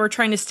dropping. They were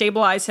trying to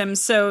stabilize him.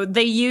 So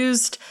they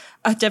used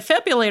a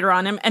defibrillator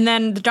on him. And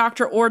then the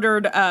doctor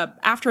ordered,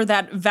 after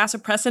that,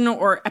 vasopressin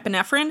or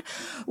epinephrine,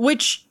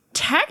 which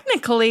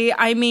technically,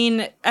 I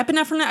mean,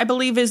 epinephrine, I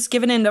believe, is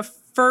given in the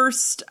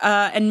first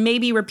and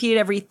maybe repeated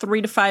every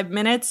 3 to 5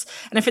 minutes.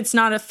 And if it's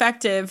not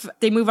effective,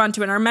 they move on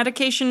to another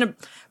medication.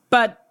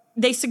 But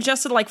they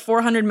suggested like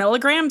 400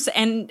 milligrams,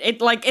 and it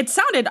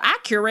sounded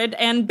accurate.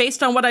 And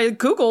based on what I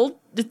Googled,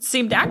 it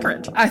seemed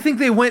accurate. I think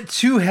they went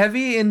too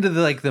heavy into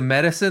the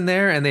medicine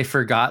there, and they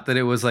forgot that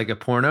it was like a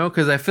porno,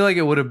 because I feel like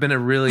it would have been a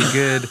really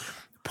good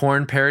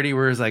porn parody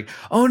where it's like,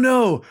 oh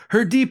no,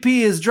 her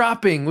DP is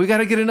dropping. We got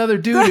to get another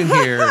dude in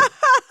here.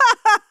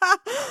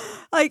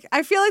 Like,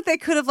 I feel like they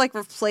could have like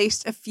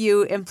replaced a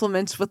few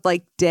implements with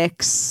like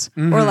dicks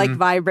or like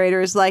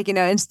vibrators. Like, you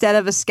know, instead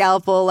of a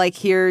scalpel, like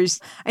I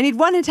need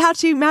one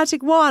Hitachi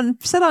magic wand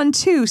set on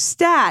 2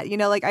 stat. You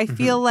know, like I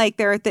feel like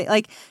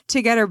like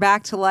to get her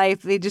back to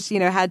life, they just, you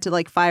know, had to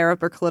like fire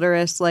up her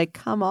clitoris. Like,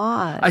 come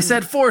on. I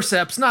said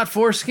forceps, not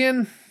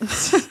foreskin.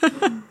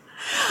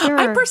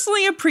 I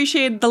personally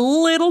appreciate the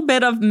little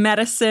bit of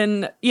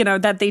medicine, you know,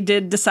 that they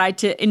did decide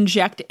to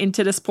inject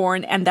into this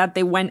porn, and that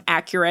they went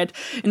accurate,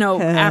 you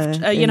know,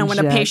 after, you know, when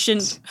a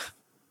patient.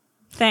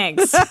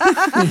 Thanks.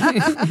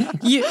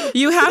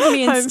 you have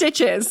me in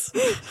stitches.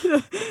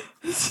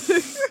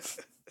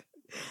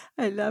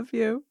 I love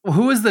you.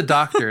 Who was the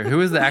doctor? Who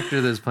was the actor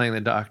that was playing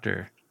the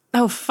doctor?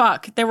 Oh,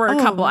 fuck. There were a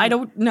couple. I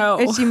don't know.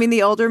 You mean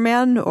the older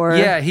man? Or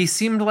Yeah, he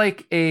seemed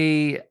like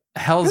a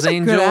Hell's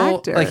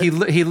Angel. Like he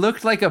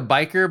looked like a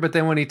biker, but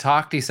then when he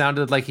talked, he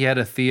sounded like he had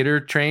a theater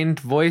trained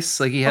voice.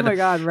 Like he had, he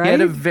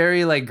had a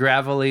very like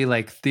gravelly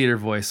like theater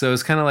voice. So it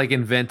was kind of like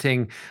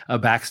inventing a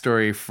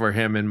backstory for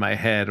him in my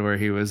head, where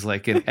he was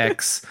like an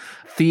ex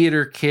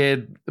theater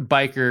kid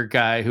biker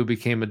guy who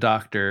became a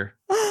doctor.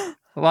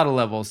 A lot of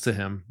levels to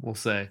him, we'll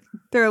say.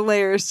 There are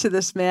layers to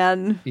this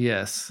man.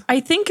 Yes. I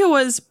think it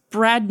was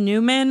Brad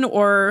Newman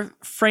or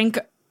Frank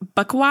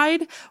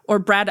Buckwide or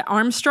Brad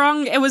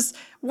Armstrong. It was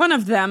one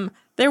of them.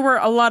 There were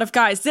a lot of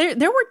guys. There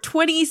were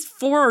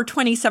 24 or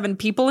 27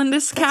 people in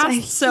this cast.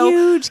 That's a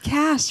huge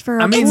cast for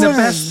a I mean, porn. the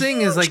best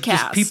thing is like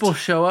cast. just people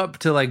show up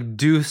to like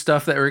do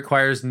stuff that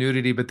requires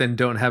nudity, but then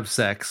don't have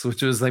sex,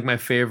 which was like my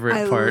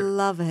favorite part. I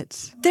love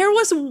it. There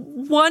was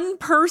one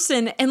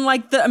person in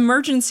like the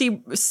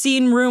emergency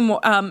scene room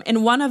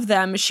in one of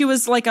them. She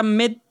was like a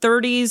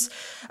mid-30s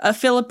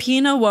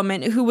Filipino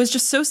woman who was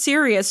just so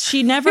serious.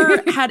 She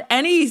never had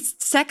any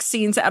sex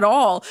scenes at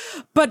all,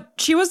 but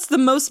she was the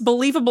most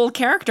believable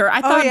character.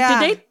 I thought,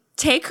 did they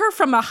take her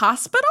from a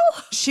hospital?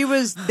 She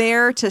was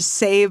there to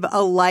save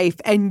a life,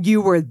 and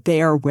you were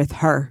there with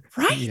her.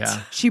 Right?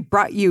 Yeah. She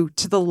brought you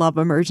to the love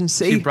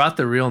emergency. She brought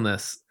the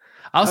realness.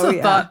 I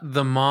also thought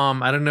the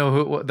mom, I don't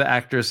know what the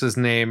actress's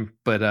name,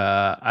 but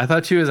I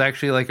thought she was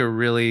actually like a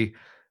really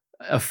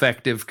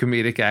effective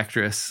comedic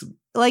actress.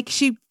 Like,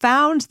 she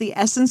found the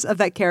essence of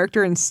that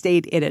character and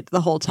stayed in it the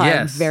whole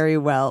time very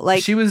well.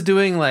 Like, she was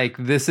doing like,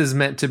 this is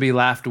meant to be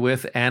laughed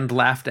with and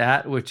laughed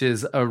at, which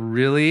is a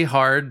really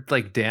hard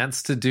like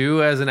dance to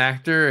do as an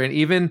actor. And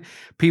even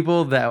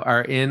people that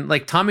are in,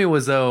 like Tommy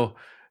Wiseau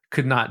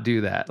could not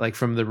do that. Like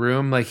from The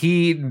Room, like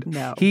he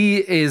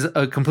is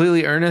a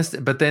completely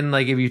earnest, but then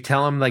like if you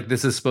tell him like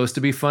this is supposed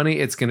to be funny,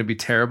 it's going to be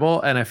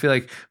terrible. And I feel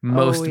like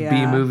most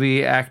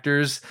B-movie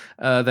actors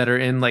that are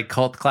in like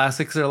cult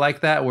classics are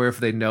like that, where if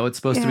they know it's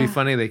supposed to be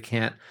funny, they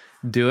can't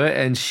do it.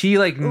 And she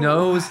like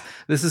knows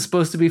this is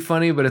supposed to be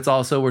funny, but it's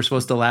also we're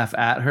supposed to laugh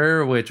at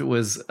her, which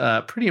was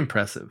pretty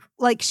impressive.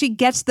 Like, she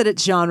gets that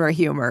it's genre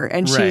humor,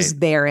 and she's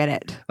there in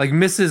it. Like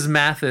Mrs.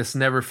 Mathis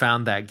never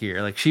found that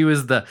gear. Like she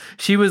was the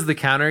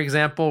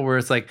counterexample where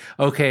it's like,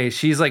 okay,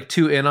 she's like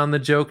too in on the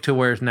joke to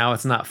where now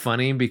it's not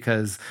funny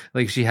because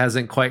like she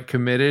hasn't quite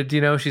committed,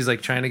 you know, she's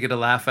like trying to get a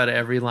laugh out of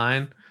every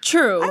line.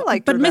 True. I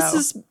like but her,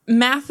 Mrs.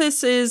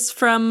 Mathis is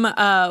from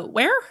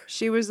where?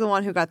 She was the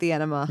one who got the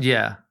enema.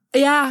 Yeah.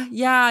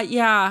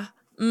 Yeah.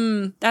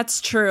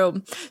 That's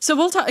true. So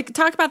we'll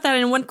talk about that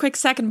in one quick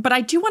second, but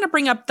I do want to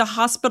bring up the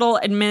hospital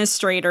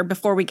administrator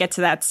before we get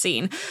to that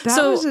scene.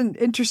 That was an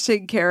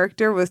interesting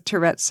character with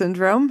Tourette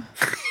syndrome.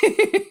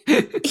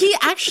 He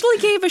actually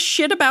gave a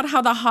shit about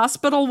how the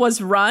hospital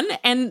was run,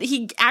 and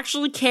he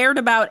actually cared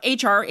about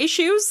HR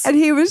issues. And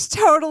he was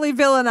totally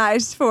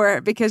villainized for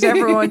it because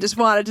everyone just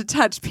wanted to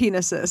touch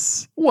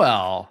penises.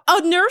 Well,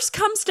 a nurse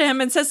comes to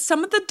him and says,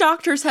 some of the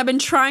doctors have been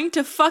trying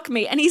to fuck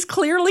me, and he's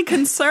clearly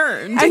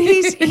concerned. And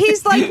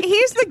he's like,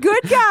 he's the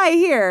good guy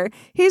here.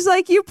 He's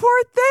like, you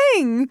poor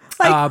thing.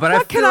 Like, but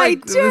what can I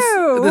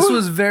do? This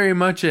was very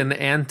much an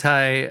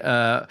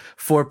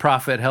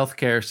for-profit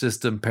healthcare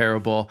system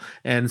parable.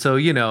 And so,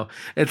 you know,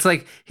 it's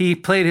like he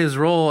played his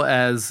role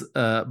as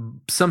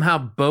somehow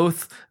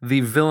both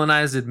the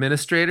villainized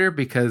administrator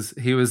because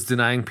he was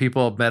denying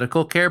people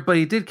medical care, but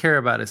he did care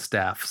about his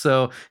staff.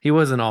 So he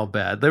wasn't all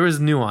bad. There was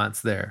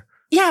nuance there.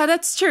 Yeah,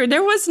 that's true.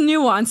 There was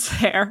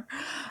nuance there.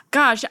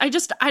 Gosh, I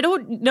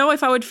don't know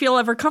if I would feel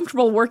ever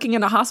comfortable working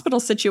in a hospital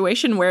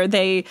situation where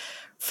they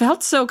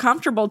felt so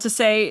comfortable to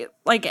say,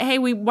 like, hey,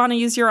 we want to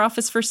use your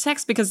office for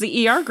sex because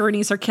the ER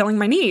gurneys are killing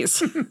my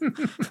knees.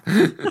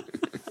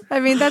 I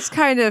mean, that's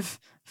kind of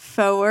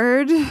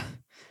forward.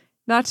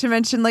 Not to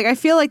mention, like, I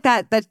feel like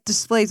that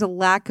displays a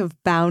lack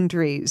of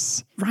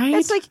boundaries. Right.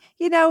 It's like,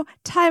 you know,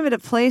 time and a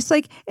place.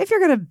 Like, if you're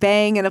going to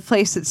bang in a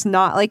place that's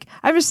not, like,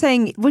 I'm just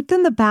saying,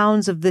 within the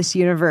bounds of this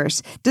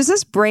universe, does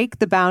this break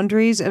the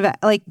boundaries of,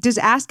 like, does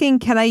asking,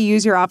 can I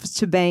use your office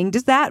to bang,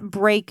 does that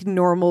break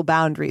normal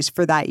boundaries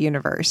for that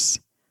universe?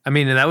 I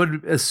mean, and I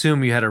would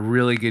assume you had a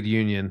really good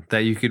union that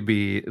you could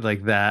be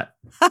like that.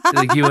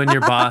 Like you and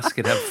your boss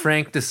could have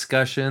frank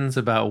discussions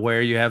about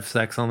where you have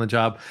sex on the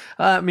job.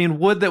 I mean,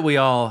 would that we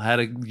all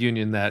had a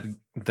union that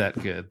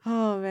good.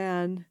 Oh,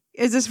 man.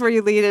 Is this where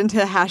you lead into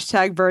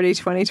hashtag Birdie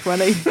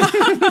 2020?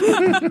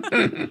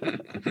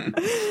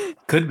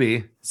 Could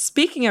be.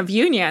 Speaking of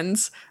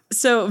unions,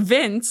 so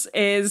Vince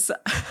is...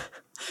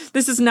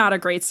 This is not a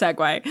great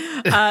segue.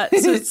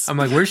 I'm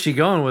like, where's she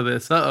going with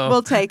this? Uh-oh.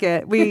 We'll take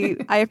it.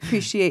 I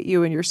appreciate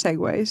you and your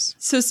segues.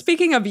 So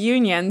speaking of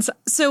unions,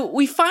 so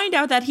we find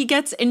out that he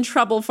gets in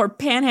trouble for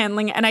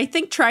panhandling and I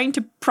think trying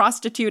to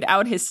prostitute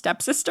out his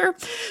stepsister.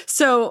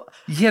 So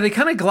yeah, they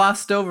kind of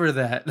glossed over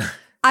that.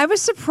 I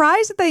was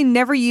surprised that they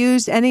never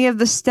used any of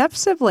the step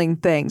sibling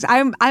things.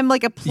 I'm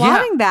like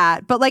applauding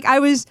that, but like I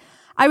was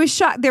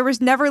shocked. There was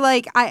never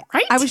like I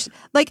was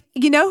like,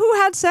 you know who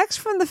had sex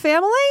from the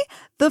family?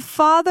 The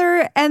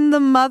father and the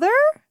mother?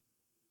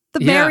 The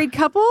married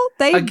couple?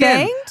 They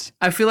banged?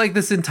 I feel like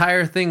this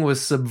entire thing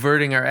was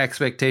subverting our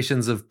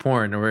expectations of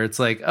porn, where it's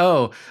like,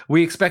 oh,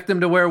 we expect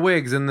them to wear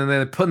wigs, and then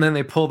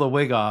they pull the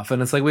wig off,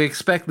 and it's like we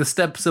expect the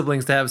step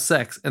siblings to have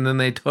sex, and then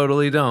they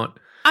totally don't.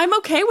 I'm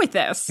okay with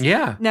this.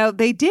 Yeah. Now,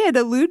 they did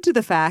allude to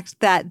the fact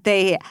that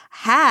they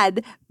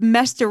had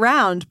messed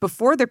around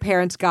before their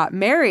parents got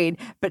married,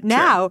 but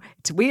now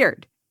it's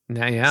weird.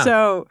 Yeah.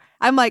 So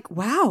I'm like,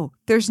 wow,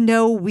 there's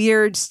no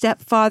weird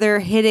stepfather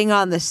hitting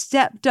on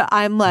the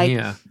I'm like,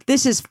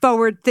 this is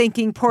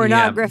forward-thinking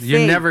pornography. Yeah.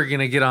 You're never going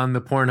to get on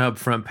the Pornhub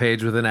front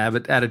page with an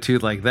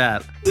attitude like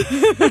that.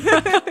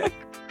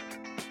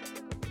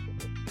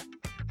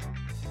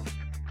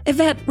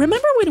 Yvette,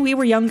 remember when we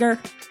were younger?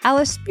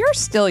 Alice, you're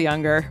still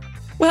younger.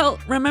 Well,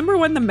 remember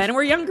when the men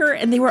were younger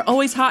and they were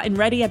always hot and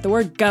ready at the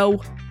word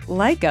go?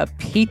 Like a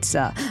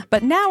pizza.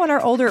 But now in our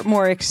older,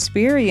 more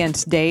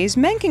experienced days,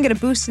 men can get a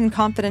boost in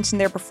confidence in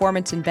their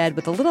performance in bed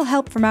with a little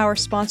help from our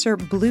sponsor,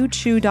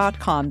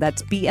 BlueChew.com.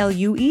 That's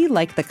BLUE,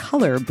 like the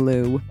color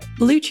blue.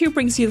 Blue Chew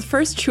brings you the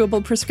first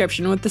chewable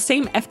prescription with the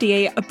same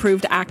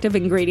FDA-approved active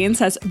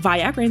ingredients as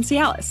Viagra and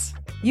Cialis.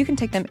 You can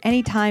take them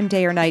anytime,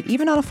 day or night,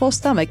 even on a full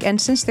stomach,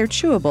 and since they're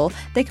chewable,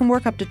 they can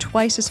work up to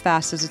twice as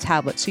fast as a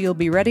tablet, so you'll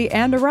be ready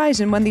and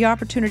arising when the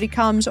opportunity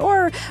comes,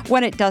 or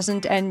when it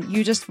doesn't, and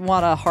you just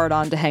want a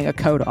hard-on to hang a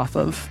coat off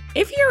of.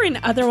 If you're in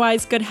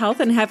otherwise good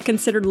health and have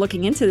considered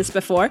looking into this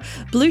before,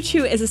 Blue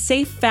Chew is a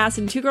safe, fast,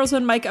 and 2 Girls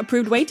 1 Mic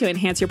approved way to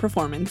enhance your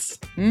performance.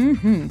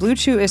 Blue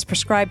Chew is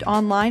prescribed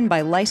online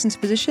by licensed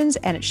physicians,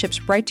 and it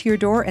ships right to your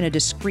door in a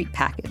discreet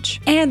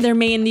package. And they're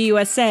made in the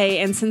USA,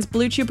 and since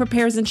Blue Chew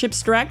prepares and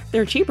ships direct,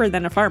 they're cheaper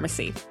than a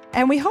pharmacy.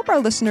 And we hope our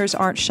listeners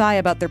aren't shy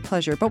about their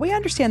pleasure, but we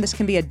understand this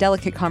can be a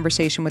delicate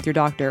conversation with your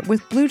doctor.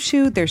 With Blue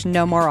Chew, there's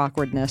no more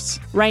awkwardness.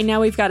 Right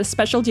now, we've got a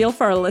special deal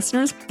for our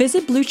listeners.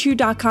 Visit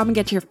BlueChew.com and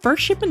get your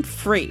first shipment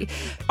free.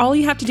 All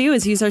you have to do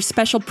is use our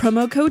special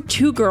promo code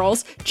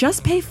 2GIRLS.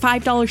 Just pay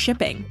 $5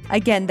 shipping.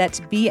 Again, that's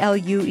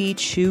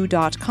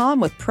BLUEChew.com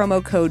with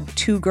promo code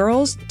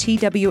 2GIRLS,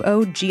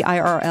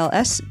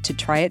 TWOGIRLS, to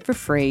try it for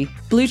free.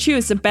 Blue Chew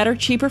is a better,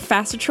 cheaper,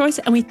 faster choice,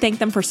 and we thank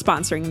them for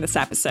sponsoring this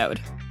episode.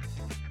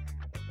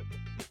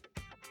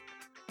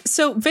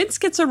 So Vince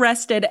gets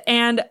arrested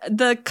and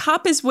the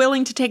cop is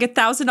willing to take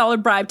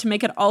 $1,000 bribe to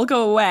make it all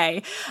go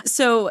away.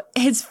 So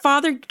his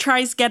father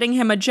tries getting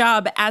him a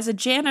job as a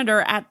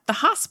janitor at the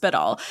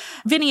hospital.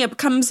 Vinny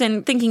comes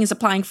in thinking he's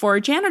applying for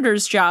a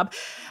janitor's job.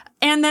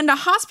 And then the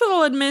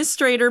hospital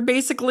administrator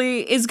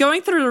basically is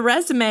going through the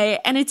resume,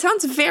 and it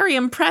sounds very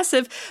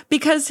impressive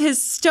because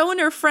his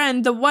stoner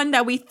friend, the one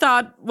that we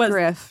thought was...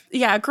 Griff.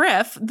 Yeah,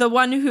 Griff, the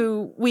one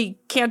who we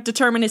can't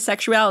determine his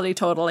sexuality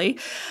totally.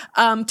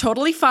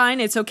 Totally fine.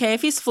 It's okay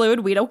if he's fluid.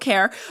 We don't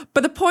care.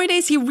 But the point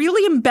is, he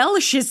really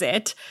embellishes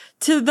it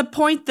to the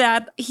point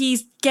that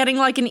he's getting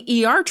like an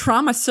ER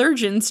trauma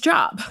surgeon's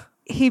job.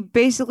 He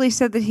basically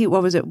said that he,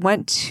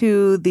 went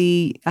to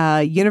the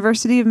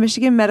University of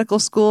Michigan Medical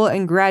School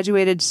and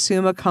graduated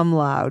summa cum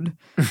laude.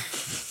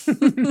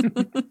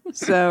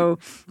 So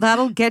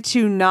that'll get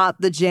you not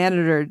the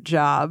janitor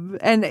job.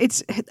 And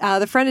it's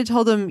the friend had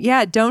told him,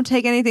 yeah, don't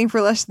take anything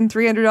for less than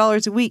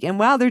 $300 a week. And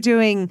while they're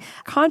doing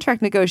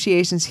contract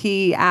negotiations,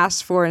 he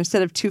asked for,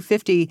 instead of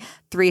 $250,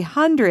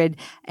 $300.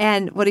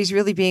 And what he's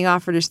really being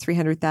offered is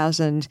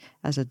 $300,000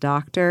 as a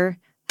doctor.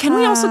 Can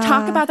we also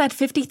talk about that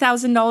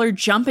 $50,000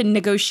 jump in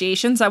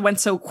negotiations that went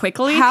so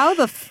quickly? How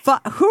the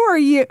fuck? Who are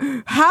you?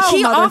 How,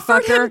 he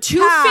motherfucker? Offered him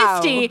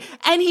 $250,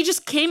 and he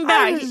just came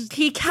back.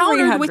 He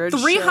countered with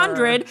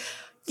 $300. Sure.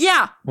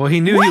 Yeah. Well, he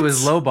knew he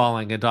was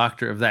lowballing a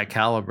doctor of that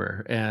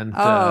caliber, and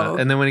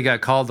then when he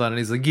got called on it,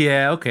 he's like,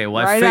 "Yeah, okay.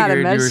 Well, right, I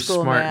figured you were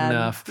smart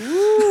enough."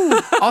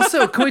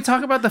 Also, can we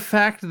talk about the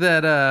fact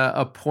that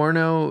a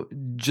porno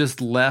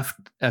just left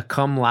a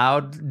cum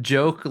laude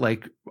joke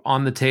like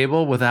on the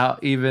table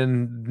without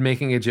even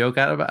making a joke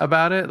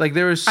about it? Like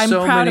there was so I'm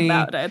proud many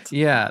about it.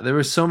 Yeah, there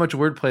was so much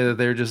wordplay that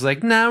they were just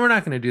like, "Nah, we're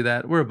not going to do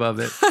that. We're above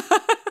it."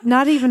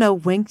 Not even a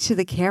wink to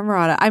the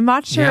camera on it. I'm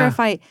not sure if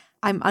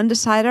I'm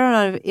undecided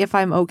on if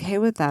I'm okay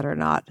with that or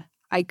not.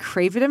 I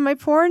crave it in my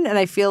porn, and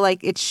I feel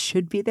like it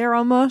should be there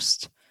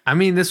almost. I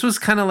mean, this was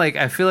kind of like,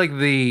 I feel like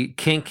the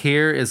kink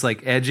here is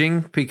like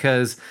edging,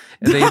 because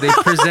they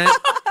present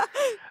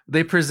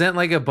they present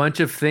like a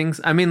bunch of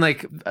things. I mean,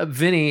 like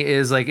Vinny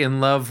is like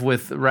in love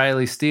with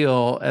Riley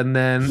Steele, and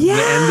then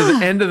the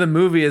end of the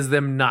movie is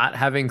them not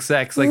having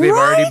sex. Like they've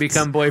already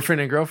become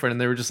boyfriend and girlfriend, and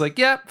they were just like,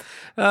 "Yep,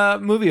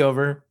 movie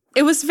over."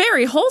 It was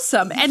very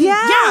wholesome, and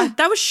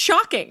that was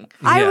shocking.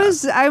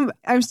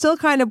 I'm still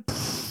kind of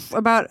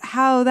about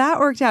how that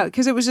worked out,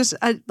 because it was just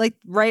like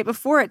right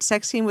before it,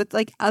 sex scene with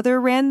like other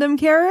random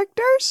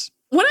characters.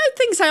 One of the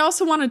things I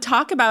also want to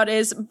talk about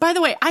is, by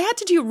the way, I had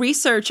to do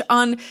research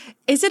on,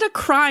 is it a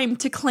crime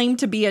to claim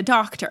to be a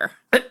doctor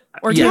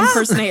or to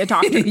impersonate a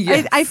doctor?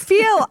 Yes. I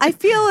feel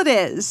it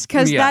is,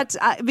 because that's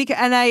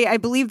and I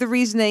believe the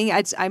reasoning.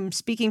 I'm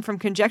speaking from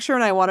conjecture,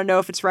 and I want to know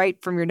if it's right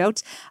from your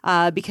notes,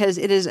 because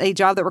it is a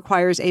job that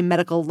requires a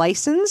medical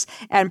license,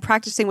 and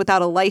practicing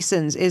without a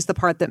license is the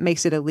part that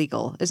makes it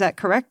illegal. Is that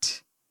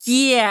correct?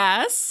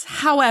 Yes.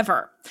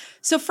 However,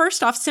 so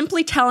first off,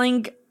 simply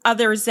telling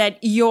others that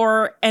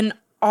you're an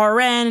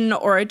RN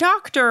or a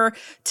doctor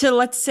to,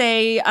 let's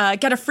say,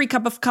 get a free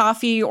cup of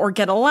coffee or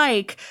get a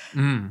like,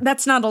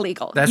 that's not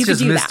illegal. That's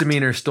just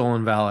misdemeanor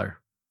stolen valor.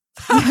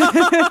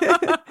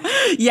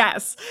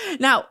 Yes.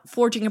 Now,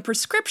 forging a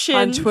prescription.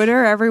 On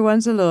Twitter,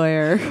 everyone's a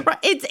lawyer.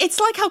 It's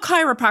like how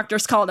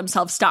chiropractors call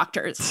themselves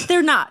doctors.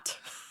 They're not.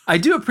 I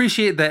do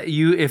appreciate that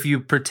if you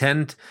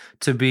pretend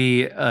to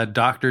be a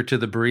doctor to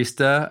the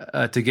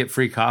barista to get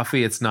free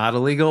coffee, it's not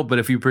illegal. But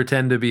if you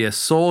pretend to be a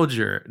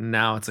soldier,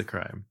 now it's a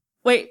crime.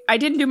 Wait, I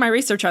didn't do my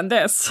research on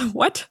this.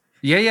 What?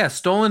 Yeah.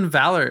 Stolen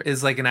valor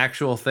is like an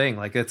actual thing.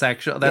 Like that's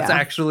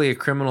actually a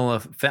criminal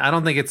offense. I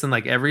don't think it's in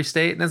like every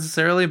state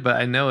necessarily, but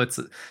I know it's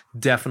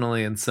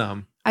definitely in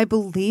some. I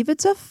believe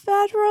it's a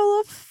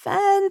federal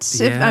offense.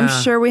 Yeah. I'm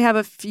sure we have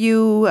a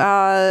few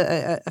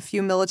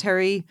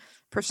military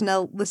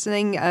personnel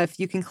listening. If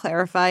you can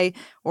clarify,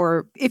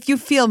 or if you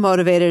feel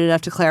motivated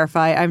enough to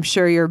clarify, I'm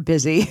sure you're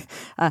busy.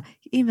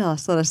 Email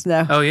us, let us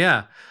know. Oh,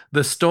 yeah.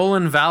 The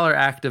Stolen Valor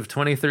Act of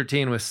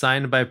 2013 was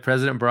signed by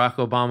President Barack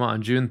Obama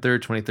on June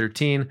 3rd,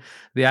 2013.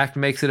 The act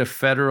makes it a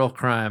federal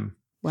crime.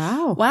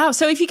 Wow.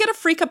 So if you get a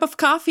free cup of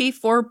coffee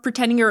for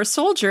pretending you're a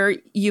soldier,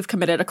 you've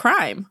committed a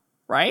crime,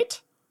 right?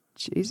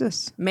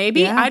 Jesus.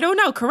 Maybe. Yeah. I don't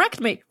know.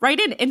 Correct me. Write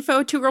in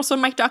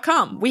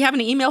info@twogirlsonemic.com. We have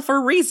an email for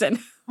a reason.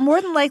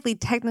 More than likely,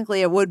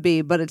 technically it would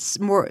be, but it's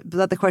more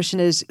that the question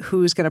is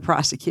who's going to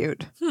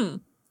prosecute.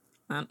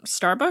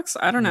 Starbucks?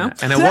 I don't know. Yeah.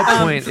 And at what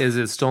point is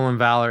it stolen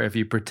valor if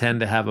you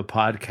pretend to have a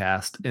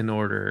podcast in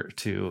order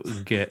to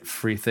get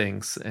free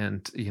things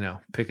and,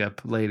 pick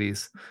up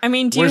ladies? I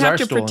mean, do Where's you have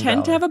to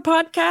pretend to have a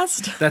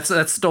podcast?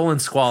 That's stolen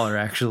squalor,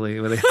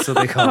 actually. That's what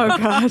they call it. Oh,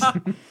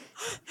 God.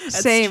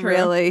 Same,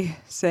 really.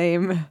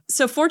 Same.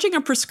 So forging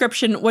a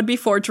prescription would be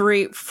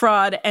forgery,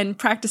 fraud, and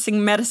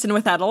practicing medicine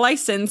without a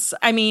license.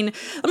 I mean,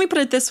 let me put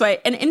it this way.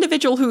 An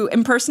individual who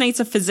impersonates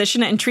a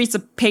physician and treats a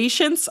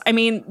patient, I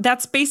mean,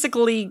 that's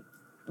basically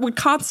would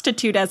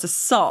constitute as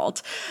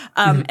assault.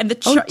 And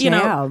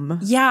the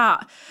yeah.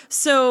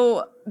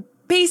 So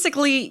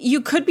basically,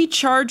 you could be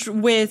charged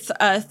with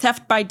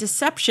theft by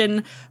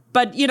deception,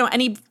 but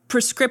any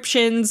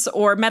prescriptions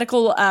or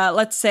medical,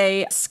 let's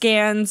say,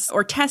 scans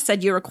or tests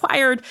that you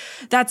required,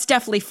 that's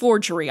definitely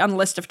forgery on the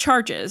list of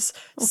charges.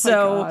 Oh my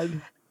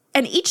God.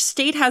 And each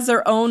state has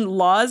their own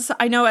laws,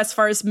 I know, as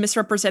far as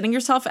misrepresenting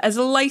yourself as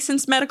a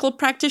licensed medical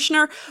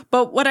practitioner.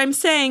 But what I'm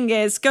saying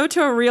is go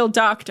to a real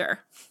doctor.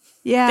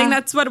 Yeah. I think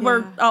that's what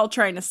we're all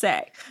trying to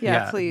say.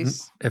 Yeah,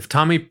 please. If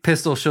Tommy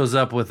Pistol shows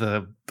up with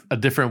a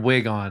different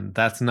wig on,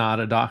 that's not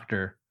a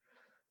doctor.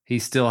 He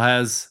still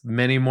has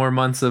many more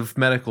months of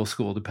medical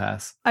school to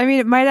pass. I mean,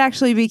 it might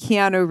actually be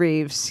Keanu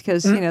Reeves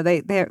because,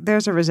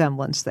 there's a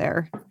resemblance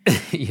there.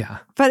 Yeah.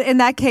 But in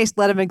that case,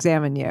 let him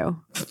examine you.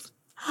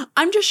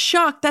 I'm just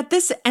shocked that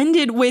this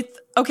ended with,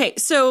 okay,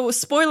 so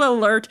spoiler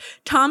alert,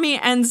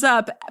 Tommy ends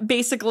up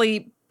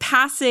basically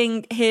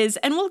passing his,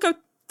 and we'll go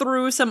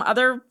through some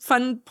other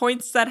fun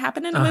points that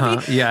happen in the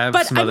movie. Yeah, I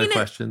have some other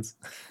questions.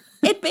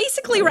 It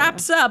basically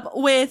wraps up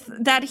with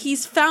that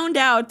he's found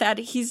out that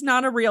he's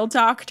not a real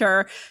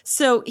doctor.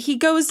 So he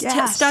goes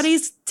to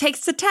studies,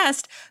 takes the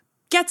test,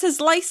 gets his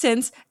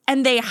license,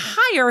 and they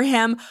hire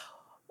him.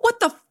 What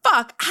the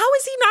fuck? How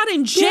is he not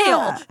in jail?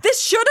 Yeah.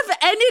 This should have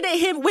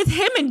ended with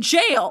him in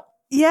jail.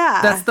 Yeah.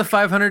 That's the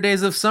 500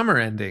 Days of Summer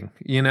ending,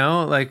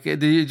 Like,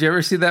 did you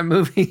ever see that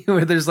movie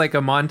where there's like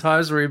a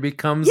montage where he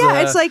becomes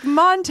it's like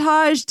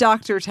montage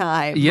doctor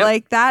time. Yep.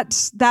 Like,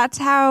 that's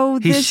how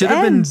he this should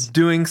have ends. been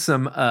doing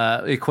some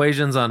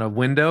equations on a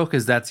window,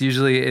 because that's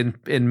usually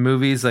in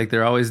movies, like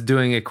they're always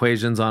doing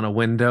equations on a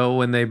window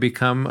when they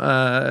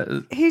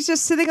become... He's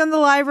just sitting on the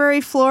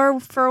library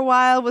floor for a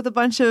while with a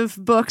bunch of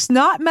books.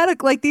 Not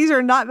medical, like these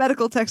are not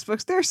medical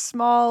textbooks. They're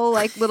small,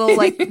 like little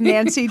like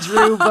Nancy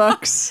Drew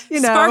books,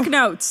 Spark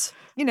Notes.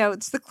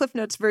 It's the Cliff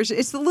Notes version.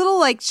 It's the little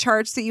like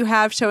charts that you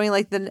have showing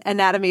like the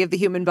anatomy of the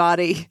human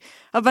body.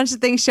 A bunch of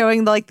things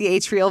showing like the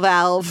atrial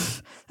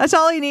valve. That's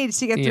all you need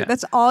to get through. Yeah.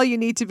 That's all you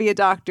need to be a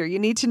doctor. You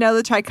need to know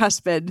the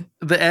tricuspid.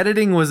 The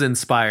editing was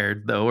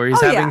inspired though, where he's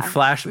Oh, having yeah.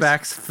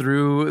 flashbacks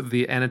through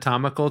the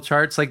anatomical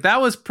charts. Like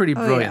that was pretty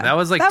brilliant. yeah. That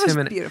was like That was Tim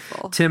and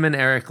beautiful. Tim and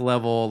Eric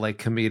level like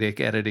comedic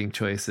editing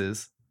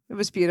choices. It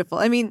was beautiful.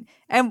 I mean,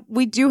 and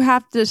we do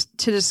have to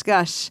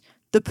discuss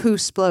the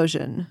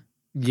poo-splosion.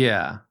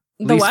 Yeah.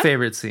 The Least what?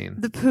 favorite scene.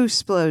 The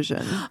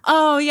poo-splosion.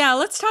 Oh, yeah.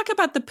 Let's talk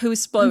about the The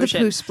poo-splosion.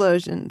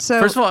 poo-splosion.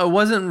 So First of all, it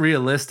wasn't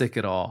realistic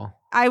at all.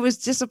 I was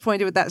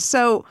disappointed with that.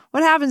 So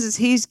what happens is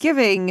he's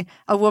giving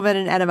a woman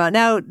an enema.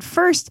 Now,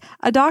 first,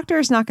 a doctor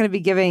is not going to be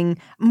giving,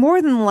 more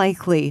than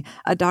likely,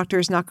 a doctor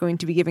is not going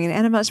to be giving an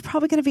enema. It's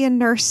probably going to be a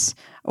nurse,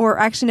 or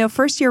actually, no,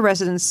 first-year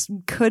residents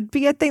could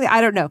be a thing.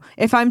 I don't know.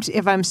 If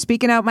I'm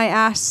speaking out my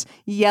ass,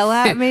 yell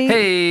at me.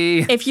 Hey.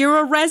 If you're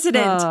a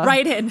resident,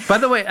 write in. By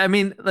the way, I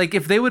mean, like,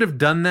 if they would have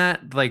done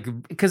that, like,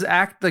 because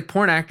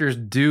porn actors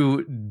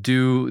do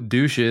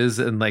douches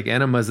and like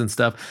enemas and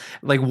stuff.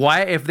 Like,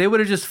 why? If they would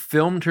have just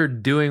filmed her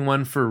doing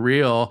one for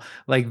real,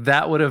 like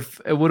it would have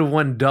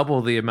won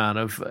double the amount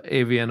of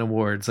AVN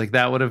awards. Like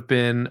that would have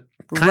been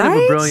kind of a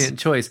Right? brilliant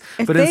choice.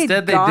 If But they'd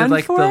instead, they gone did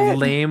like for the it?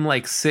 lame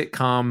like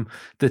sitcom.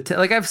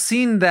 Like I've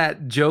seen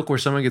that joke where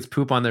someone gets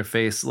poop on their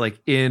face like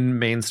in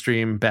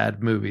mainstream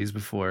bad movies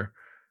before.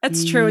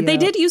 That's true. They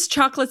Yep. did use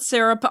chocolate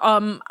syrup.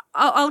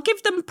 I'll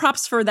give them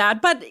props for that.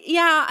 But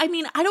yeah, I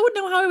mean, I don't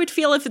know how I would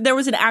feel if there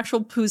was an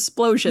actual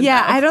poo-splosion.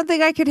 Yeah, though. I don't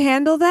think I could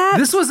handle that.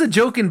 This was a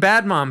joke in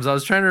Bad Moms. I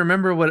was trying to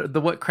remember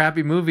what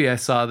crappy movie I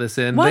saw this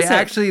in. Was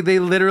it? They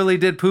literally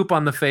did poop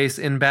on the face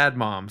in Bad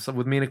Moms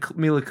with Mila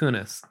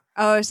Kunis.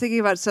 Oh, I was thinking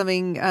about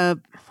something,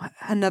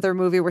 another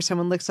movie where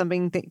someone licked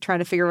something, trying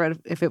to figure out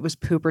if it was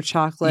poop or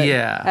chocolate.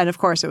 Yeah. And of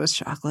course it was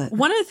chocolate.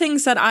 One of the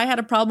things that I had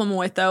a problem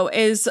with, though,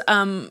 is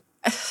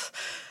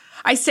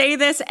I say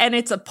this and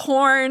it's a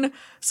porn,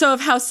 so of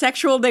how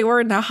sexual they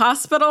were in the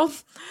hospital.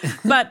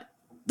 But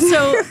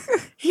so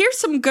here's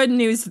some good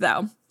news,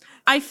 though.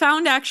 I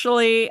found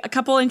actually a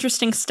couple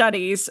interesting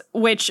studies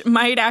which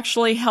might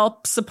actually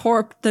help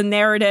support the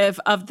narrative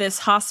of this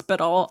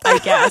hospital, I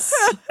guess.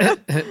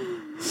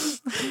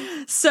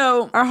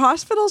 So Are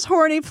hospitals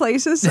horny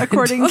places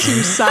according to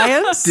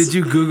science? Did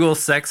you Google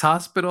sex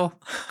hospital?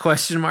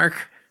 Question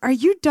mark. Are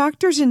you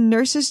doctors and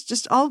nurses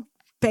just all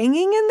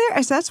banging in there?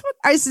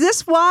 Is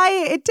this why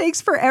it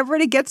takes forever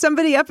to get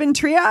somebody up in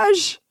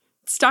triage?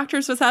 it's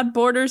Doctors Without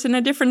Borders in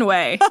a different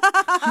way.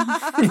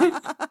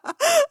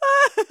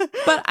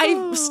 But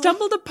I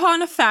stumbled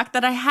upon a fact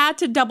that I had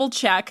to double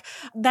check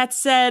that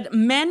said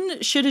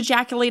men should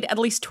ejaculate at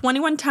least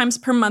 21 times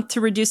per month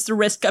to reduce the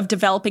risk of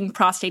developing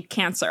prostate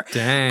cancer.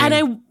 Dang. And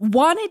I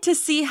wanted to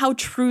see how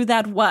true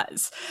that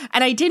was.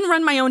 And I didn't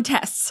run my own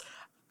tests.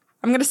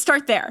 I'm going to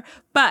start there.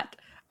 But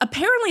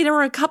apparently there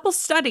were a couple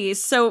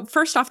studies. So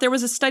first off, there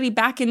was a study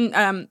back in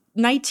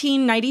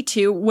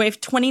 1992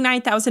 with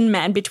 29,000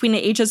 men between the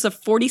ages of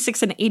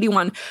 46 and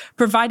 81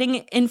 providing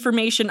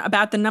information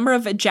about the number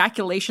of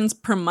ejaculations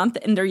per month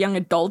in their young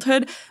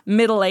adulthood,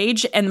 middle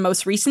age, and the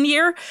most recent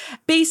year.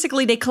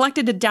 Basically, they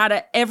collected the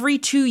data every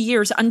 2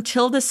 years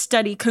until the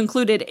study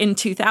concluded in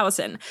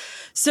 2000.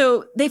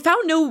 So they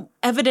found no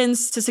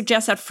evidence to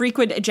suggest that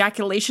frequent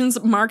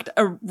ejaculations marked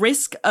a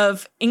risk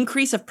of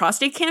increase of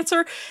prostate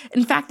cancer.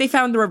 In fact, they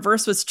found the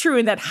reverse was true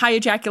and that high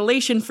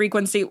ejaculation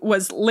frequency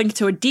was linked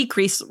to a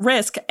decreased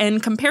risk.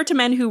 And compared to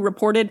men who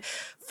reported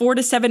 4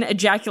 to 7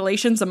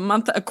 ejaculations a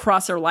month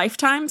across their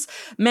lifetimes,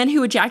 men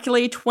who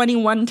ejaculate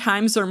 21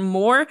 times or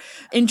more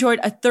enjoyed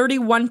a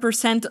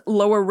 31%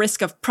 lower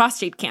risk of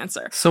prostate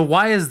cancer. So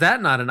why is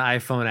that not an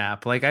iPhone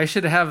app? Like I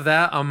should have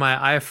that on my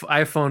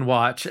iPhone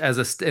watch as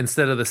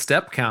instead of the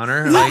step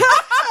counter. Like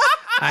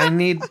I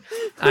need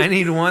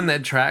one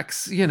that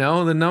tracks, the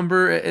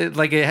number. It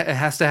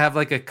has to have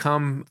like a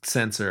cum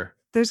sensor.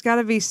 There's got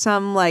to be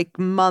some like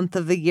month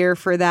of the year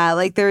for that.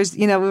 Like there's,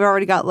 we've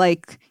already got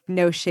like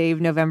No Shave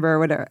November or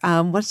whatever.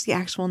 What's the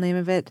actual name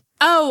of it?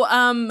 Oh,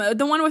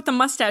 the one with the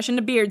mustache and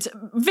the beards.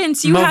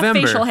 Vince, you have Movember.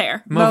 facial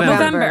hair.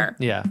 Movember.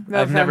 Yeah,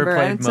 I've never November.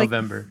 played And it's like-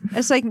 Movember.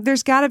 It's like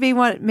there's got to be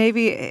one.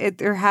 Maybe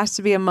there has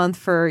to be a month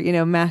for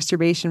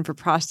masturbation for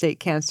prostate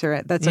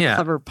cancer. That's a Yeah.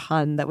 clever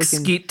pun that we can.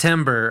 Skeet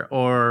Timber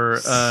or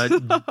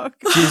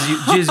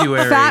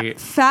Jizzuary.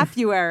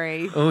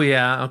 Fabuary. Oh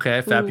yeah,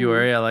 okay,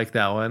 February. I like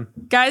that one.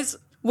 Guys,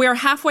 we're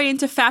halfway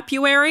into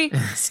February.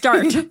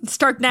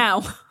 Start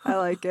now. I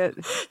like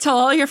it. Tell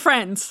all your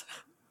friends.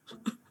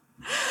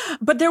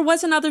 But there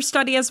was another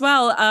study as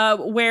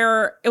well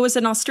where it was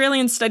an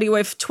Australian study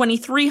with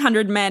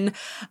 2,300 men,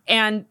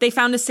 and they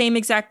found the same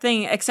exact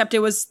thing, except it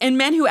was in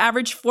men who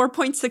averaged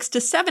 4.6 to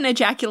 7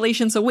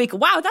 ejaculations a week.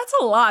 Wow, that's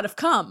a lot of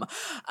cum.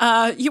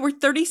 You were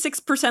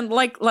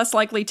 36% less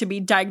likely to be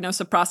diagnosed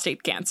with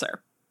prostate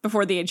cancer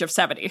before the age of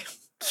 70.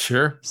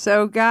 Sure.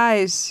 So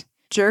guys,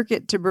 jerk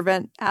it to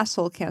prevent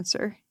asshole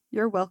cancer.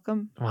 You're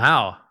welcome.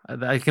 Wow,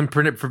 I can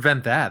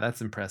prevent that.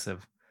 That's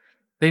impressive.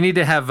 They need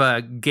to have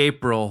a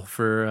gape roll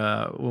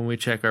for when we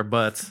check our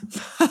butts.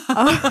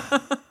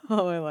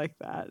 Oh, I like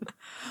that.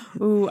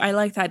 Ooh, I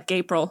like that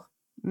Gapril.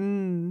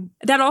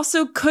 That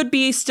also could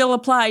be still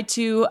applied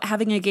to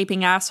having a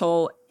gaping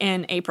asshole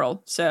in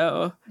April.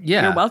 So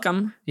Yeah. you're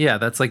welcome, Yeah,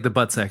 that's like the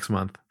butt sex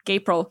month.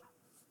 Gapril.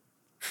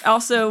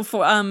 Also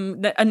for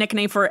a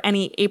nickname for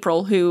any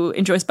April who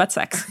enjoys butt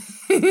sex.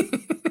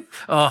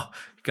 Oh,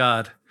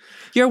 God.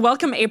 You're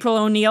welcome, April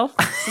O'Neil.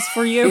 This is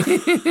for you.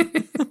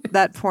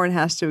 That porn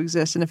has to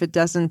exist, and if it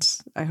doesn't,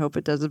 I hope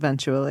it does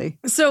eventually.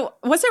 So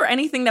was there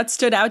anything that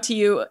stood out to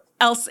you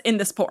else in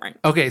this porn?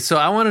 Okay, so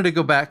I wanted to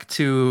go back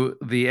to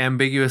the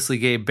ambiguously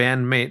gay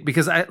bandmate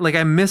because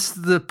I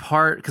missed the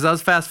part because I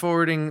was fast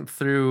forwarding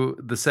through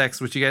the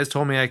sex, which you guys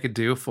told me I could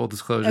do, full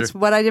disclosure. That's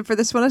what I did for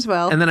this one as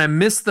well. And then I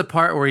missed the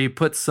part where he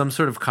put some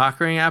sort of cock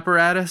ring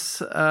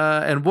apparatus.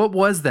 And what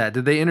was that?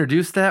 Did they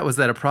introduce that? Was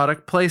that a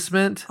product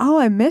placement? Oh,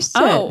 I missed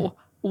it. Oh,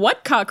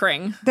 what cock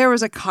ring? There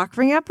was a cock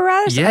ring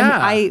apparatus?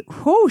 Yeah. And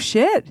oh,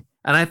 shit.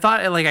 And I thought,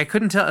 I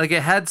couldn't tell, it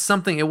had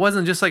something. It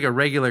wasn't just like a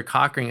regular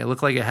cock ring. It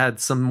looked like it had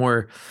some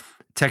more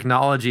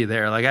technology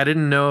there. I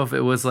didn't know if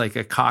it was like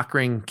a cock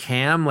ring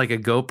cam, like a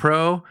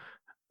GoPro.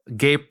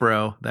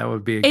 GapeBro, that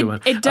would be a good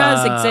one. It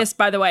does exist,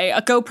 by the way.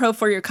 A GoPro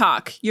for your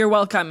cock. You're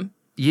welcome.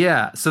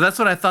 Yeah, so that's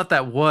what I thought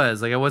that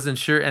was. I wasn't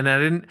sure, and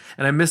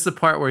I missed the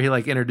part where he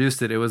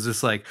introduced it. It was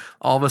just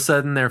all of a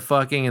sudden they're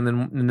fucking, and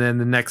then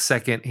the next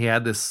second he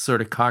had this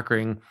sort of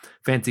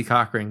fancy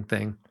cock ring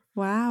thing.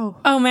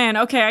 Wow. Oh man,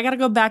 okay, I gotta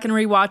go back and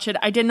rewatch it.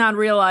 I did not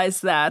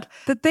realize that.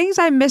 The things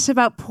I miss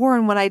about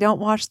porn when I don't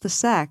watch the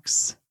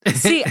sex.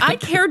 See, I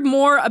cared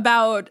more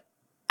about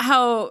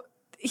how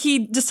he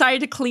decided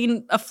to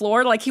clean a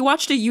floor. He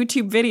watched a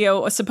YouTube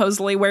video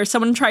supposedly where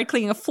someone tried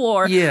cleaning a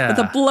floor with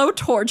a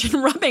blowtorch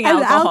and rubbing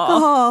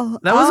alcohol.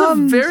 That was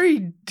a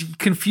very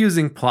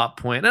confusing plot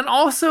point. And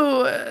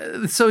also,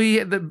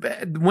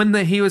 when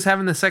he was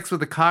having the sex with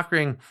the cock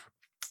ring,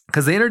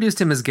 because they introduced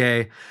him as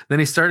gay, then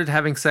he started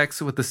having sex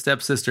with the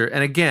stepsister.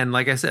 And again,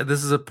 like I said,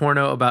 this is a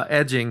porno about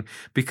edging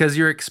because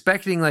you're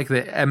expecting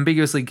the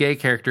ambiguously gay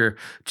character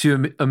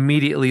to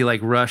immediately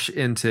rush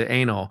into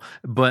anal.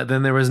 But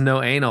then there was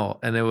no anal.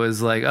 And it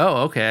was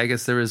oh, okay, I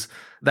guess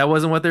that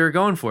wasn't what they were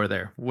going for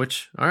there,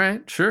 which, all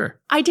right, sure.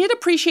 I did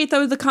appreciate,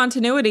 though, the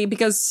continuity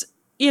because,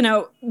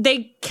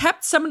 they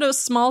kept some of those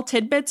small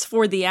tidbits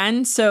for the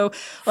end. So,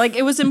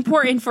 it was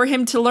important for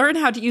him to learn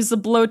how to use the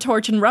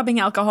blowtorch and rubbing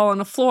alcohol on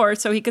the floor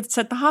so he could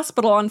set the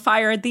hospital on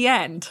fire at the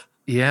end.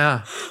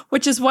 Yeah.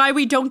 Which is why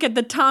we don't get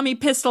the Tommy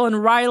Pistol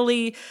and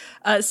Riley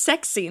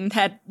sex scene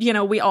that,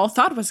 we all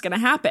thought was going to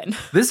happen.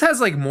 This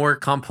has more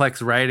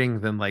complex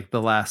writing than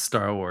the last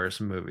Star Wars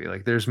movie.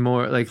 There's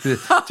more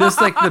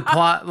the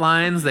plot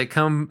lines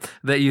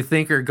that you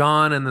think are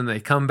gone and then they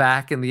come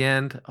back in the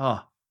end.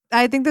 Oh.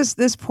 I think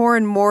this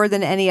porn, more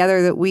than any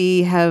other that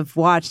we have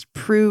watched,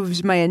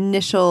 proves my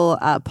initial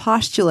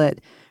postulate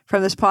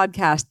from this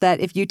podcast that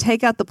if you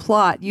take out the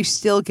plot, you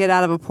still get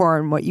out of a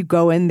porn what you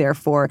go in there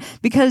for.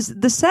 Because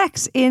the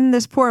sex in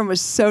this porn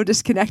was so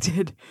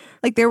disconnected.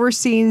 There were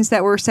scenes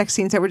that were sex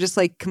scenes that were just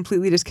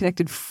completely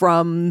disconnected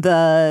from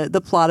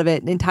the plot of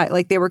it.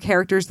 They were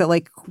characters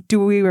that do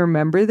we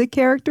remember the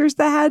characters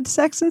that had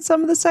sex in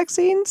some of the sex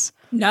scenes?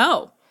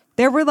 No.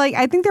 There were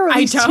I think there were at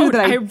least two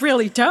that I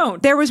really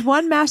don't. There was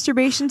one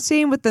masturbation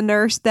scene with the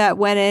nurse that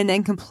went in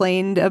and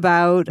complained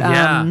about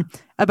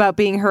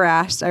being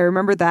harassed. I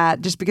remember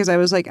that just because I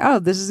was oh,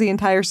 this is the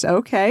entire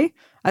okay.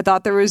 I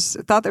thought there was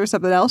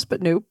something else,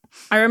 but nope.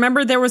 I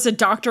remember there was a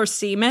Dr.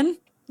 Seaman.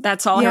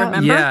 That's all I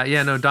remember.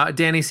 Yeah, no,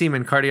 Danny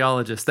Seaman,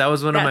 cardiologist. That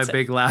was one of my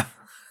big laugh.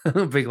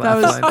 Big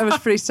laugh lines. That was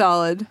pretty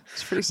solid.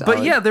 It's pretty solid.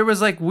 But yeah, there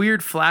was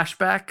weird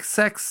flashback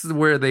sex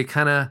where they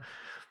kind of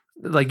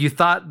you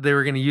thought they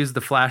were going to use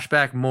the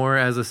flashback more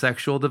as a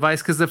sexual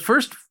device because the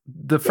first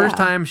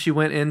time she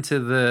went into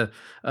the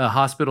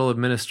hospital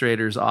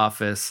administrator's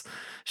office,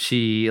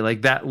 she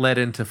that led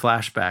into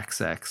flashback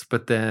sex.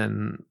 But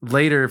then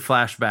later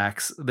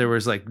flashbacks, there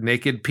was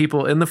naked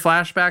people in the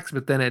flashbacks,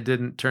 but then it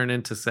didn't turn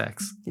into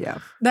sex. Yeah,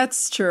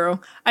 that's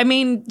true. I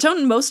mean,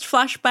 don't most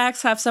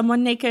flashbacks have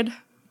someone naked?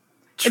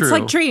 True. It's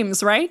like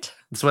dreams, right?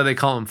 That's why they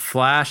call them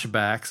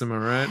flashbacks. Am I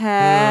right?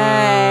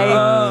 Hey.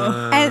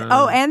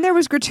 And there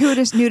was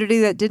gratuitous nudity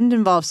that didn't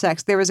involve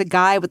sex. There was a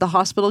guy with a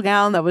hospital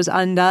gown that was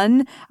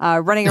undone,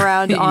 running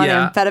around on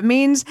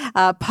amphetamines,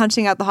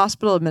 punching out the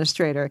hospital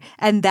administrator.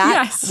 And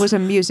that was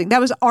amusing. That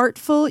was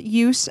artful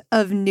use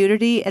of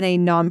nudity in a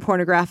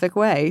non-pornographic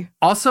way.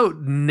 Also,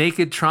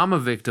 naked trauma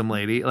victim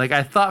lady.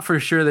 I thought for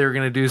sure they were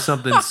going to do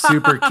something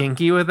super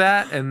kinky with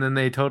that, and then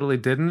they totally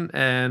didn't.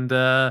 And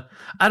I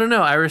don't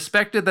know. I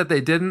respected that they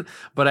didn't,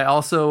 but I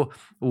also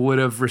would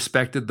have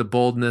respected the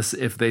boldness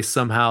if they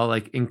somehow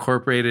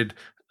incorporated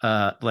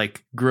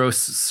gross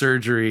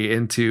surgery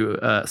into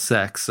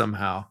sex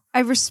somehow.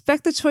 I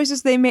respect the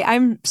choices they made.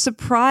 I'm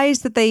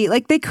surprised that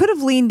they could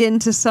have leaned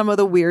into some of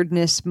the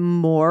weirdness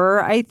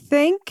more. I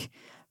think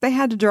they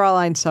had to draw a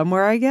line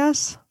somewhere, I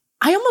guess.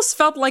 I almost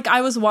felt like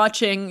I was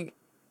watching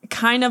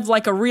kind of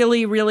a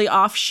really, really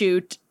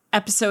offshoot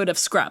episode of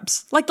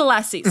Scrubs, the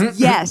last season.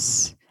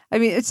 Yes. I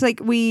mean, it's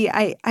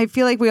I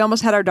feel like we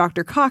almost had our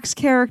Dr. Cox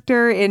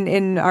character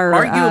in our...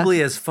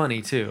 Arguably as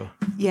funny, too.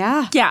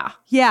 Yeah. Yeah.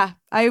 Yeah,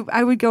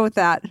 I would go with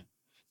that.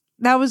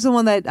 That was the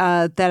one that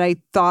that I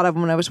thought of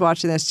when I was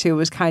watching this too.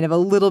 Was kind of a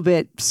little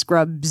bit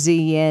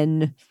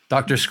Scrubsian.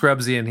 Dr.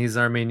 Scrubsian, he's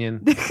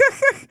Armenian.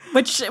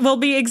 Which will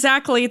be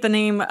exactly the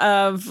name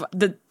of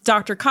the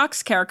Dr.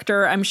 Cox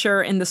character, I'm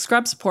sure, in the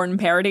Scrubs porn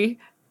parody.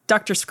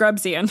 Dr.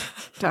 Scrubsian.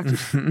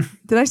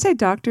 Did I say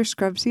Dr.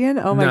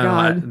 Scrubsian? Oh my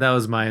God. That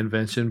was my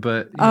invention,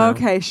 but you know.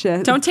 Okay,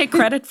 shit. Don't take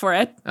credit for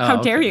it. How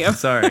dare you?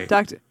 Sorry.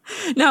 Doctor.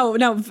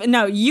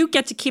 No, you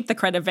get to keep the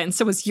credit, Vince.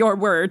 It was your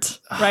word,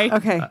 right?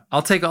 Okay.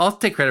 I'll take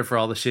credit for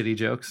all the shitty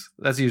jokes.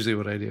 That's usually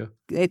what I do.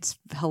 It's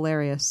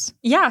hilarious.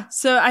 Yeah,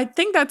 so I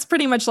think that's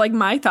pretty much like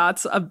my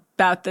thoughts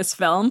about this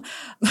film.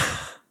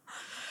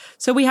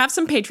 So we have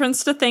some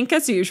patrons to thank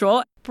as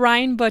usual.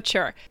 Brian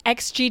Butcher,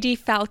 XGD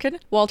Falcon,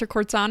 Walter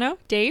Corzano,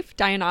 Dave,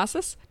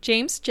 Dionysus,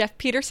 James, Jeff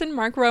Peterson,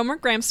 Mark Romer,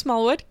 Graham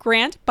Smallwood,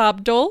 Grant,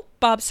 Bob Dole,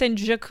 Bob St.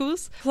 Jacques,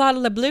 Claude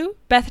LeBleu,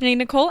 Bethany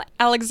Nicole,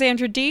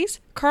 Alexandra Dees,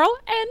 Carl,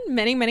 and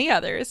many, many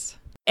others.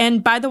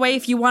 And by the way,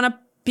 if you want to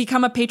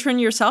become a patron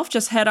yourself,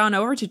 just head on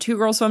over to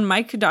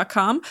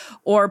twogirls1mic.com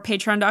or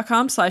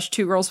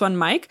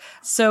patreon.com/twogirls1mic.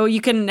 So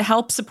you can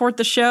help support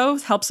the show,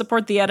 help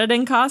support the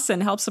editing costs,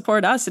 and help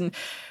support us and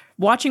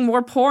watching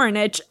more porn.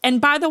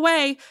 And by the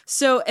way,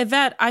 so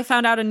Yvette, I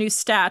found out a new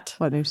stat.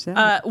 What new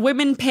stat?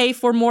 Women pay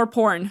for more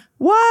porn.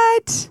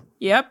 What?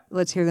 Yep.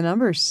 Let's hear the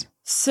numbers.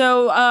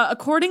 So,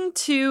 according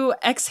to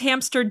X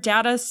Hamster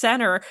Data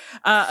Center,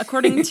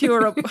 according to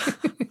a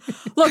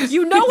look,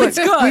 you know it's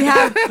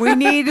good. We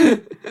need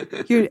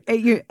you.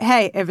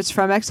 Hey, if it's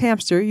from X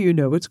Hamster, you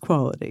know it's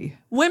quality.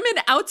 Women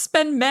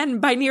outspend men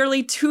by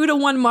nearly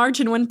 2-to-1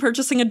 margin when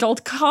purchasing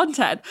adult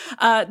content.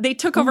 They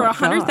took over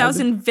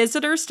 100,000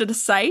 visitors to the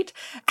site,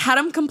 had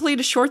them complete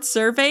a short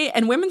survey,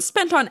 and women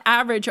spent on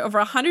average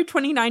over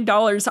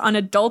 $129 on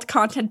adult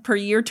content per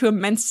year to a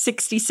men's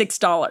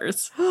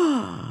 $66.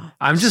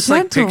 I'm just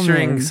like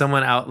picturing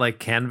someone out like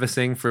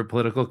canvassing for a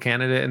political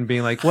candidate and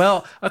being like,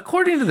 well,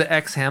 according to the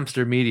X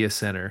Hamster Media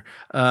Center,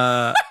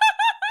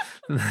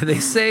 they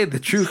say the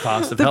true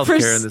cost of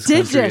healthcare in this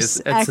country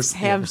is X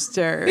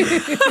Hamster,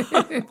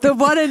 the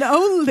one and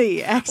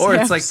only X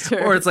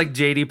Hamster. Or it's like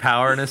JD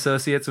Power and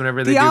Associates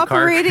whenever they the do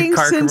operating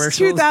car since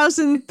commercials.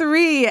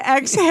 2003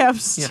 X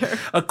Hamster. Yeah.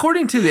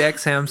 According to the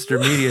X Hamster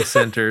Media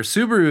Center,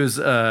 Subarus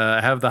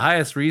have the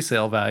highest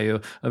resale value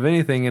of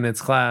anything in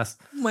its class.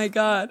 Oh my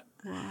God.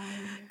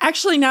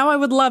 Actually, now I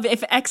would love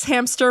if X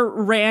Hamster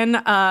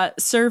ran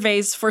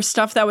surveys for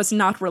stuff that was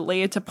not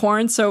related to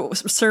porn. So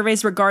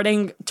surveys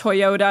regarding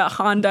Toyota,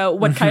 Honda,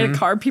 what kind of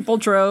car people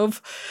drove.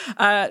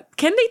 Can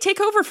they take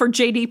over for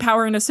JD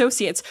Power and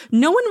Associates?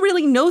 No one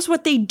really knows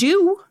what they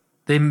do.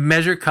 They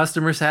measure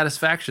customer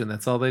satisfaction.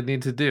 That's all they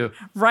need to do.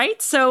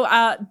 Right? So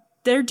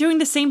they're doing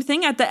the same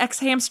thing at the X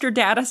Hamster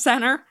Data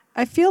Center.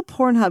 I feel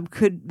Pornhub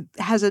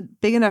has a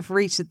big enough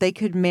reach that they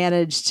could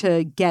manage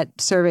to get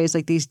surveys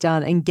like these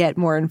done and get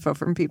more info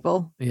from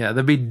people. Yeah,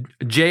 there'd be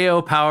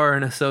JO Power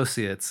and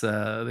Associates.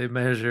 They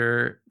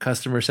measure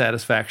customer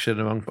satisfaction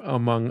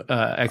among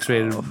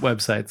X-rated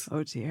websites.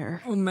 Oh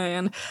dear. Oh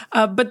man.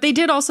 But they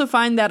did also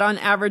find that on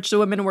average, the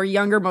women were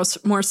younger,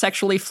 more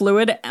sexually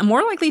fluid, and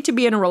more likely to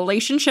be in a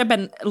relationship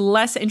and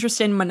less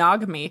interested in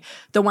monogamy.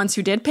 The ones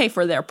who did pay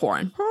for their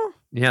porn.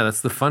 Yeah,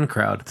 that's the fun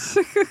crowd.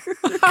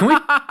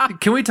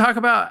 Can we talk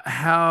about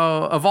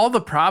how, of all the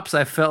props,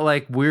 I felt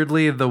like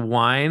weirdly the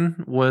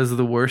wine was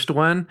the worst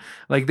one?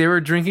 Like they were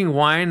drinking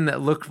wine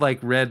that looked like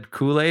red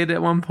Kool-Aid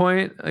at one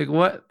point. Like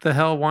what the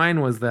hell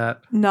wine was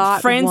that?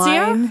 Not Franzia?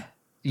 wine.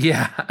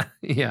 Yeah.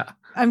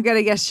 I'm going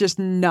to guess just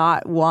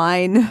not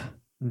wine.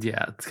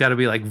 Yeah, it's got to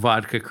be like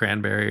vodka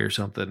cranberry or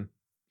something.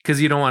 Because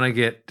you don't want to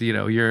get,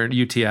 your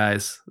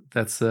UTIs.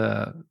 That's...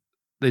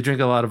 They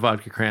drink a lot of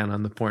vodka cran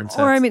on the porn sets.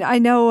 Or, I mean, I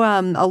know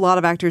a lot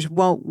of actors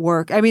won't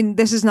work. I mean,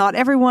 this is not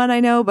everyone I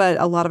know, but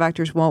a lot of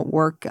actors won't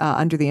work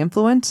under the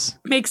influence.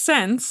 Makes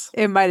sense.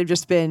 It might have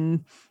just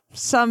been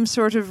some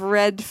sort of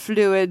red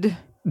fluid.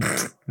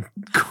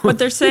 What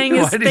they're saying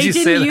is they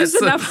didn't use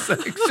enough.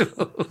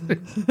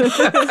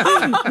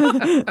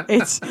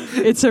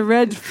 It's a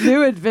red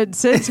fluid,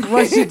 Vincent.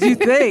 What did you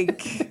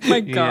think?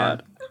 My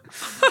God.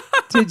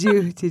 Did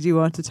you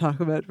want to talk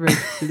about red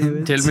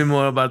fluids? Tell me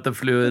more about the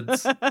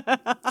fluids.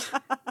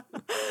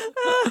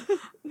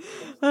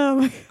 Oh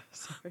my God.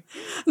 Sorry.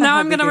 Now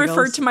I'm going to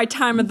refer to my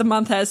time of the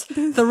month as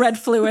the red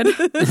fluid.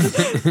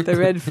 The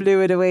red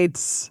fluid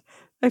awaits.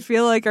 I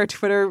feel like our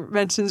Twitter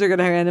mentions are going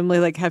to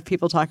randomly have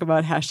people talk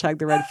about hashtag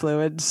the red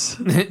fluids.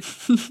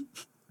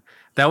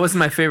 That was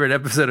my favorite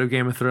episode of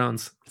Game of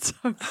Thrones.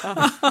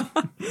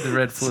 The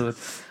red fluid.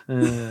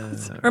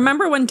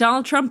 Remember when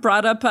Donald Trump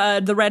brought up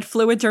the red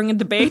fluid during a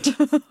debate?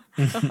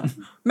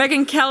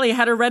 Megyn Kelly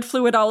had a red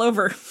fluid all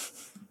over.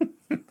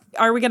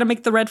 Are we going to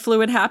make the red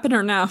fluid happen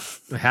or no?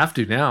 We have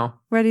to now.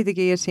 Ready the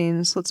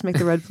guillotines. Let's make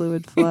the red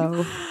fluid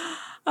flow.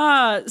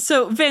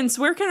 So, Vince,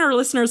 where can our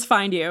listeners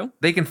find you?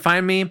 They can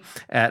find me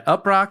at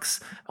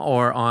Uprocks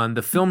or on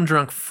the Film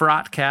Drunk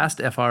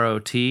Frotcast,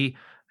 F-R-O-T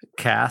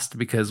cast,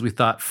 because we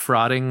thought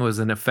frotting was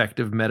an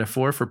effective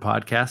metaphor for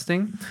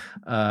podcasting.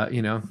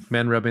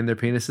 Men rubbing their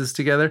penises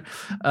together.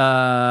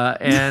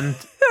 And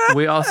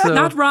we also...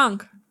 Not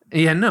wrong.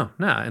 Yeah, no,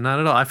 not at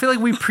all. I feel like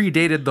we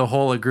predated the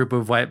whole "a group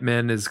of white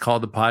men is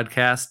called a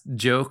podcast"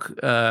 joke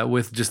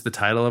with just the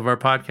title of our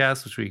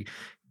podcast, which we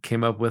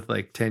came up with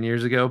like 10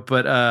 years ago.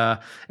 But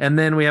and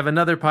then we have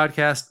another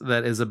podcast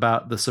that is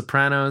about The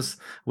Sopranos,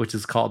 which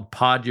is called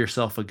Pod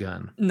Yourself a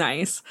Gun.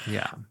 Nice.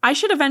 Yeah. I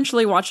should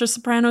eventually watch The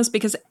Sopranos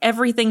because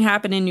everything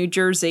happened in New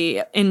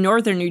Jersey, in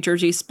northern New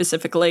Jersey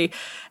specifically.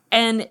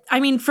 And I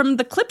mean, from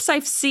the clips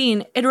I've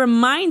seen, it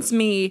reminds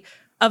me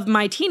of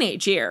my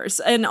teenage years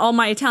and all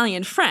my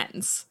Italian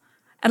friends.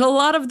 And a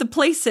lot of the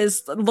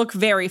places look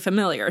very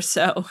familiar,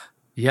 so...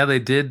 Yeah, they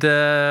did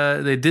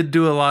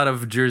do a lot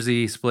of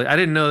Jersey split. I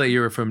didn't know that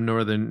you were from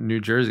northern New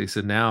Jersey,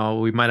 so now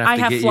we might have to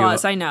get you... I have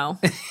flaws, I know.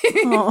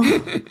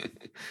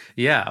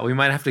 Yeah, we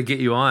might have to get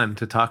you on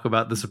to talk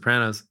about The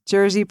Sopranos.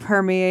 Jersey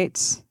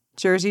permeates.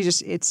 Jersey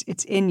just, it's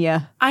in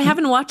ya. I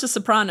haven't watched The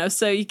Sopranos,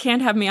 so you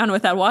can't have me on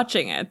without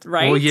watching it,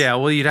 right? Well, yeah,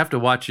 you'd have to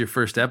watch your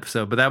first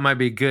episode, but that might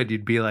be good.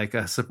 You'd be like,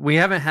 we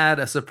haven't had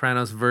a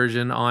Sopranos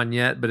version on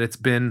yet, but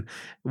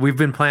we've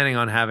been planning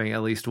on having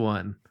at least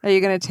one. Are you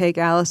going to take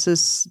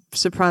Alice's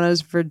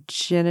Sopranos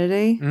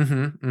virginity?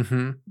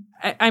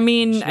 I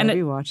mean... Should I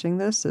be watching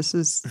this? This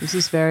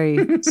is very,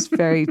 it's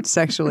very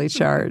sexually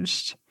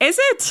charged. Is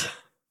it?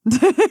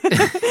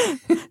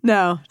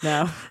 No.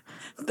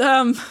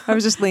 I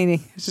was just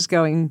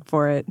going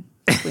for it.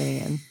 Just leaning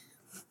in.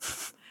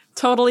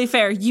 Totally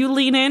fair. You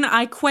lean in,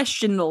 I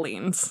question the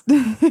leans.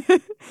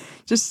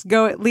 Just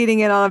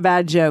leading in on a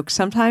bad joke.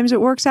 Sometimes it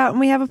works out when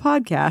we have a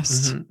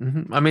podcast.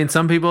 I mean,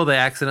 some people, they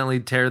accidentally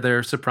tear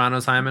their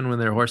Sopranos hymen when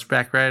they're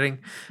horseback riding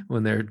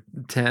when they're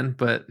 10.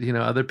 But,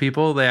 other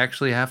people, they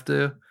actually have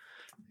to,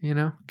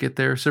 get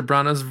their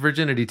Sopranos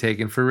virginity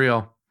taken for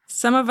real.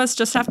 Some of us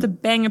just have to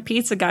bang a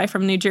pizza guy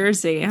from New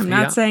Jersey. I'm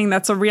not saying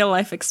that's a real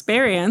life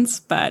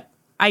experience, but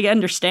I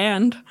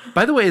understand.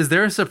 By the way, is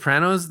there a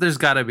Sopranos? There's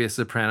got to be a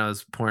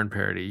Sopranos porn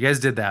parody. You guys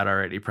did that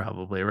already,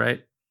 probably,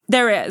 right?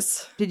 There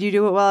is. Did you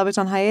do it while I was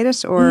on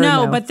hiatus, or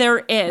no? But there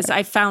is.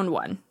 I found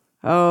one.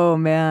 Oh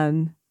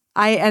man,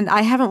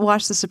 I haven't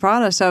watched The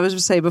Sopranos, so I was going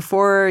to say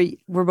before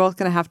we're both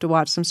going to have to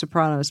watch some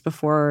Sopranos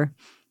before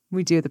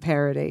we do the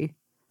parody.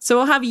 So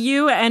we'll have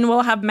you and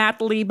we'll have Matt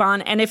Lieb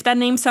on. And if that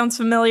name sounds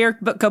familiar,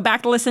 but go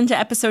back to listen to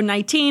episode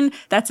 19.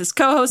 That's his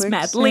co-host,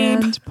 Matt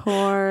Lieb.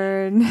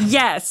 Porn.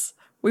 Yes.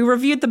 We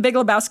reviewed The Big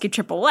Lebowski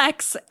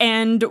XXX,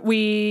 and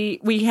we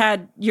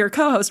had your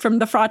co-host from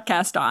the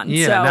Fraudcast on.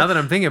 Yeah, so, now that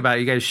I'm thinking about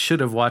it, you guys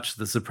should have watched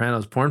the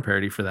Sopranos porn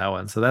parody for that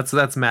one. So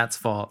that's Matt's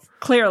fault.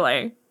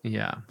 Clearly.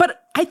 Yeah.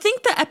 But I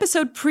think the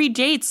episode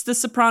predates the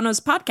Sopranos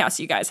podcast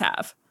you guys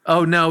have.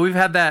 Oh, no, we've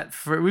had that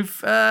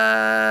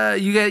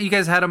you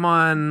guys had him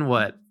on,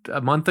 what,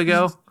 a month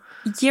ago?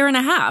 Year and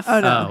a half.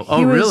 Oh, no.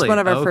 He was really?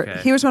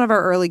 He was one of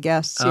our early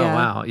guests. Oh, yeah.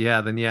 wow.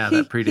 Yeah, then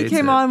that predates it. He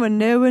came on when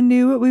no one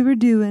knew what we were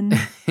doing.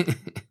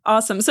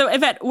 Awesome. So,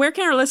 Yvette, where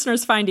can our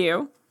listeners find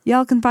you?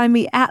 Y'all can find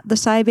me at the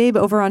SciBabe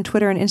over on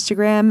Twitter and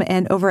Instagram,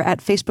 and over at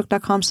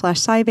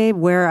facebook.com/SciBabe,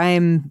 where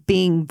I'm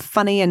being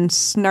funny and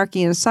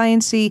snarky and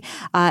sciencey.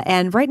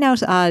 And right now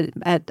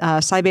at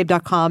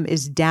SciBabe.com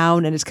is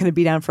down, and it's going to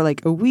be down for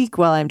like a week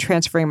while I'm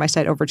transferring my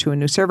site over to a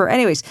new server.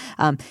 Anyways,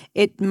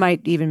 it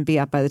might even be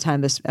up by the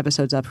time this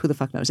episode's up. Who the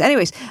fuck knows?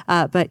 Anyways,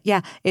 but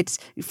yeah,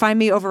 find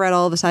me over at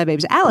all of the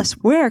SciBabes. Alice,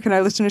 where can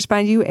our listeners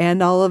find you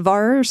and all of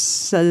our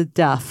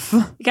stuff?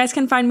 You guys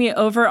can find me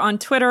over on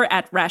Twitter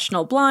at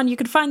Rational Blonde. You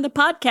can find the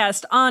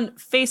podcast on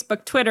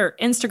Facebook, Twitter,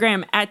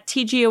 Instagram at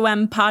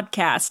TGOM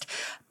Podcast.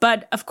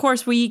 But of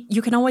course,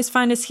 you can always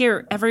find us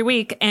here every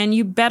week, and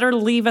you better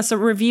leave us a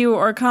review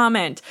or a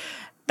comment.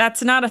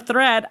 That's not a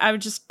threat. I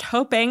was just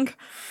hoping.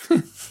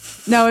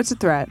 No, it's a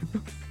threat.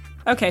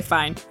 Okay,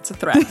 fine. It's a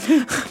threat.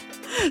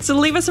 So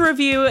leave us a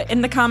review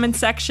in the comments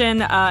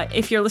section.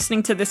 If you're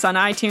listening to this on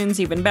iTunes,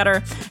 even better.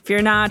 If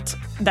you're not,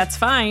 that's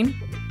fine.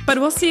 But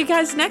we'll see you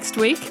guys next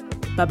week.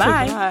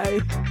 Bye-bye.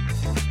 Bye.